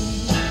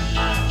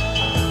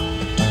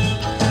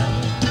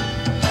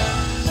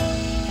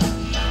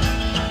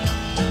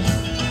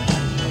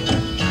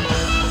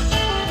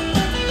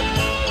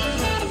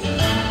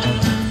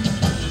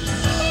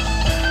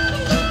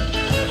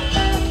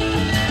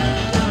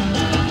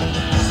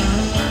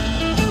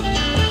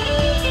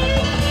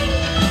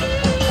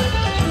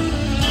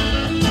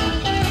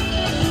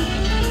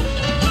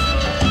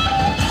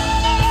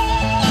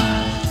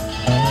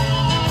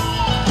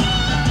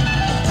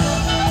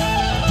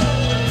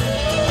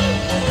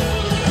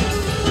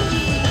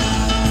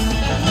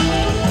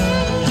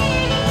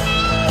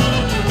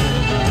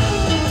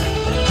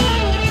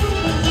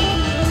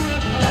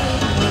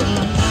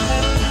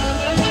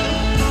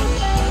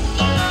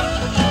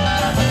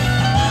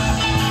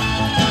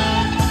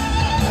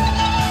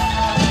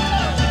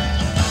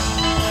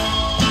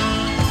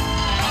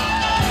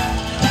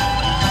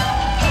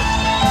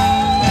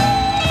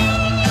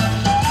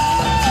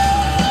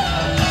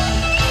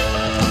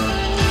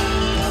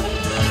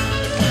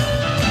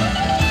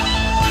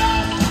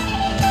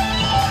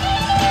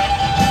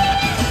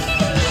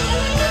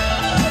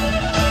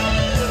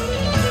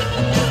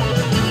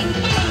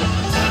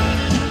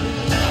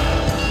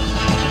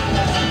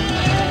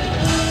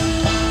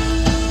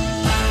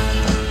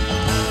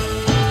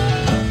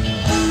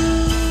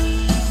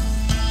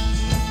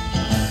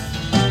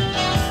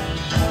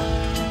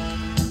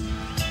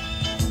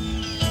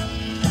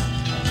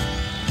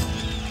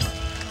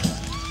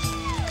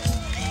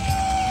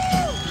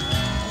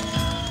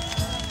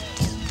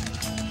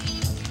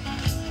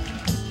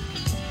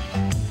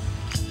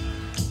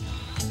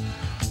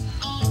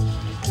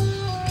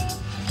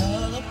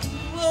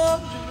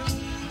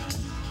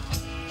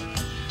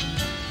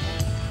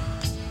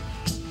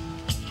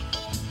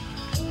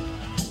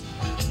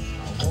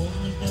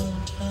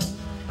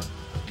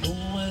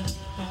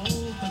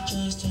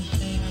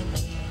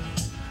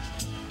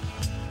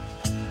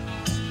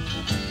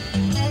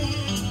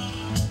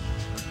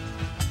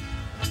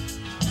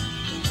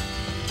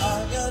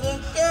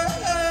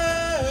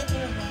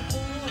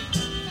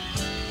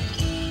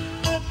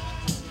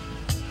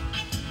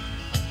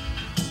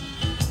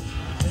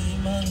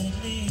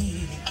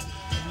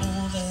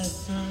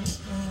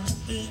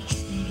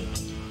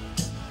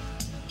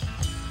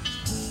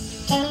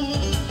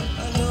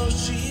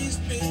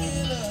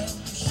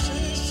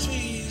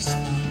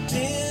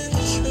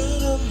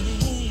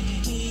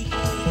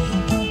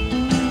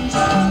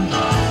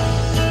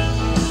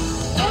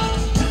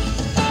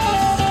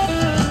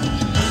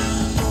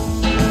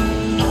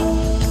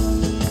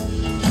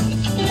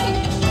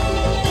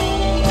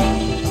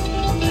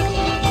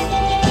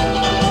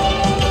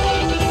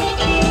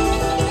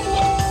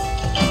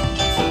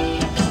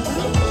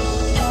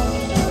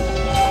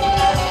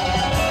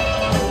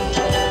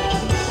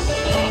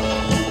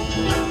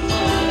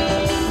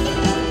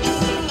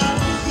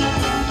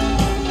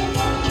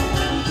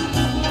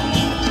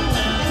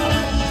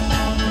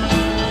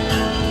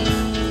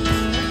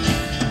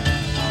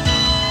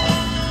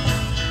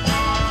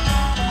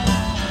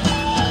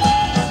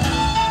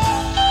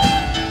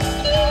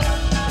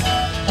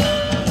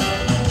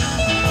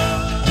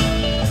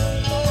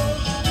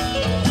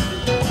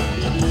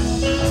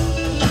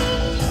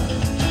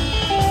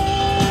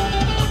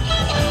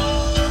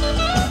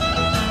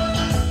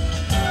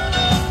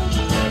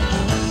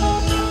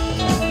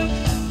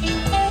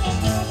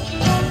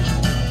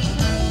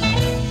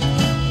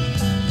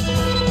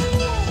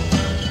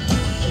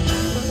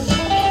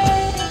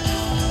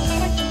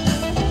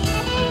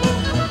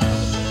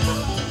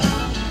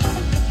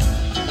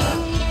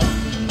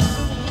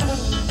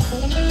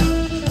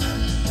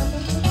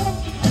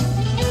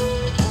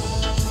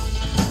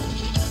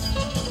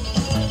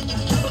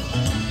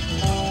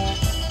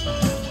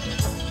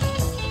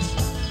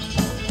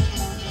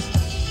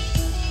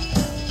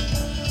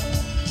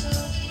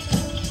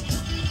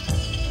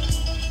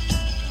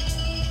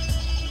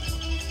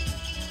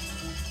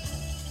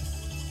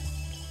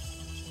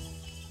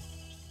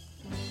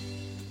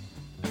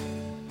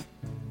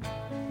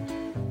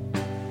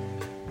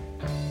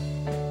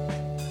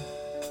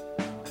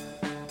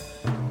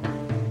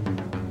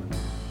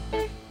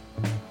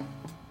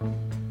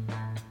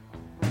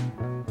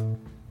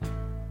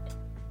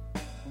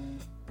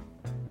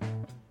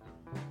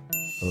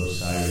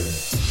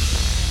 Osiris.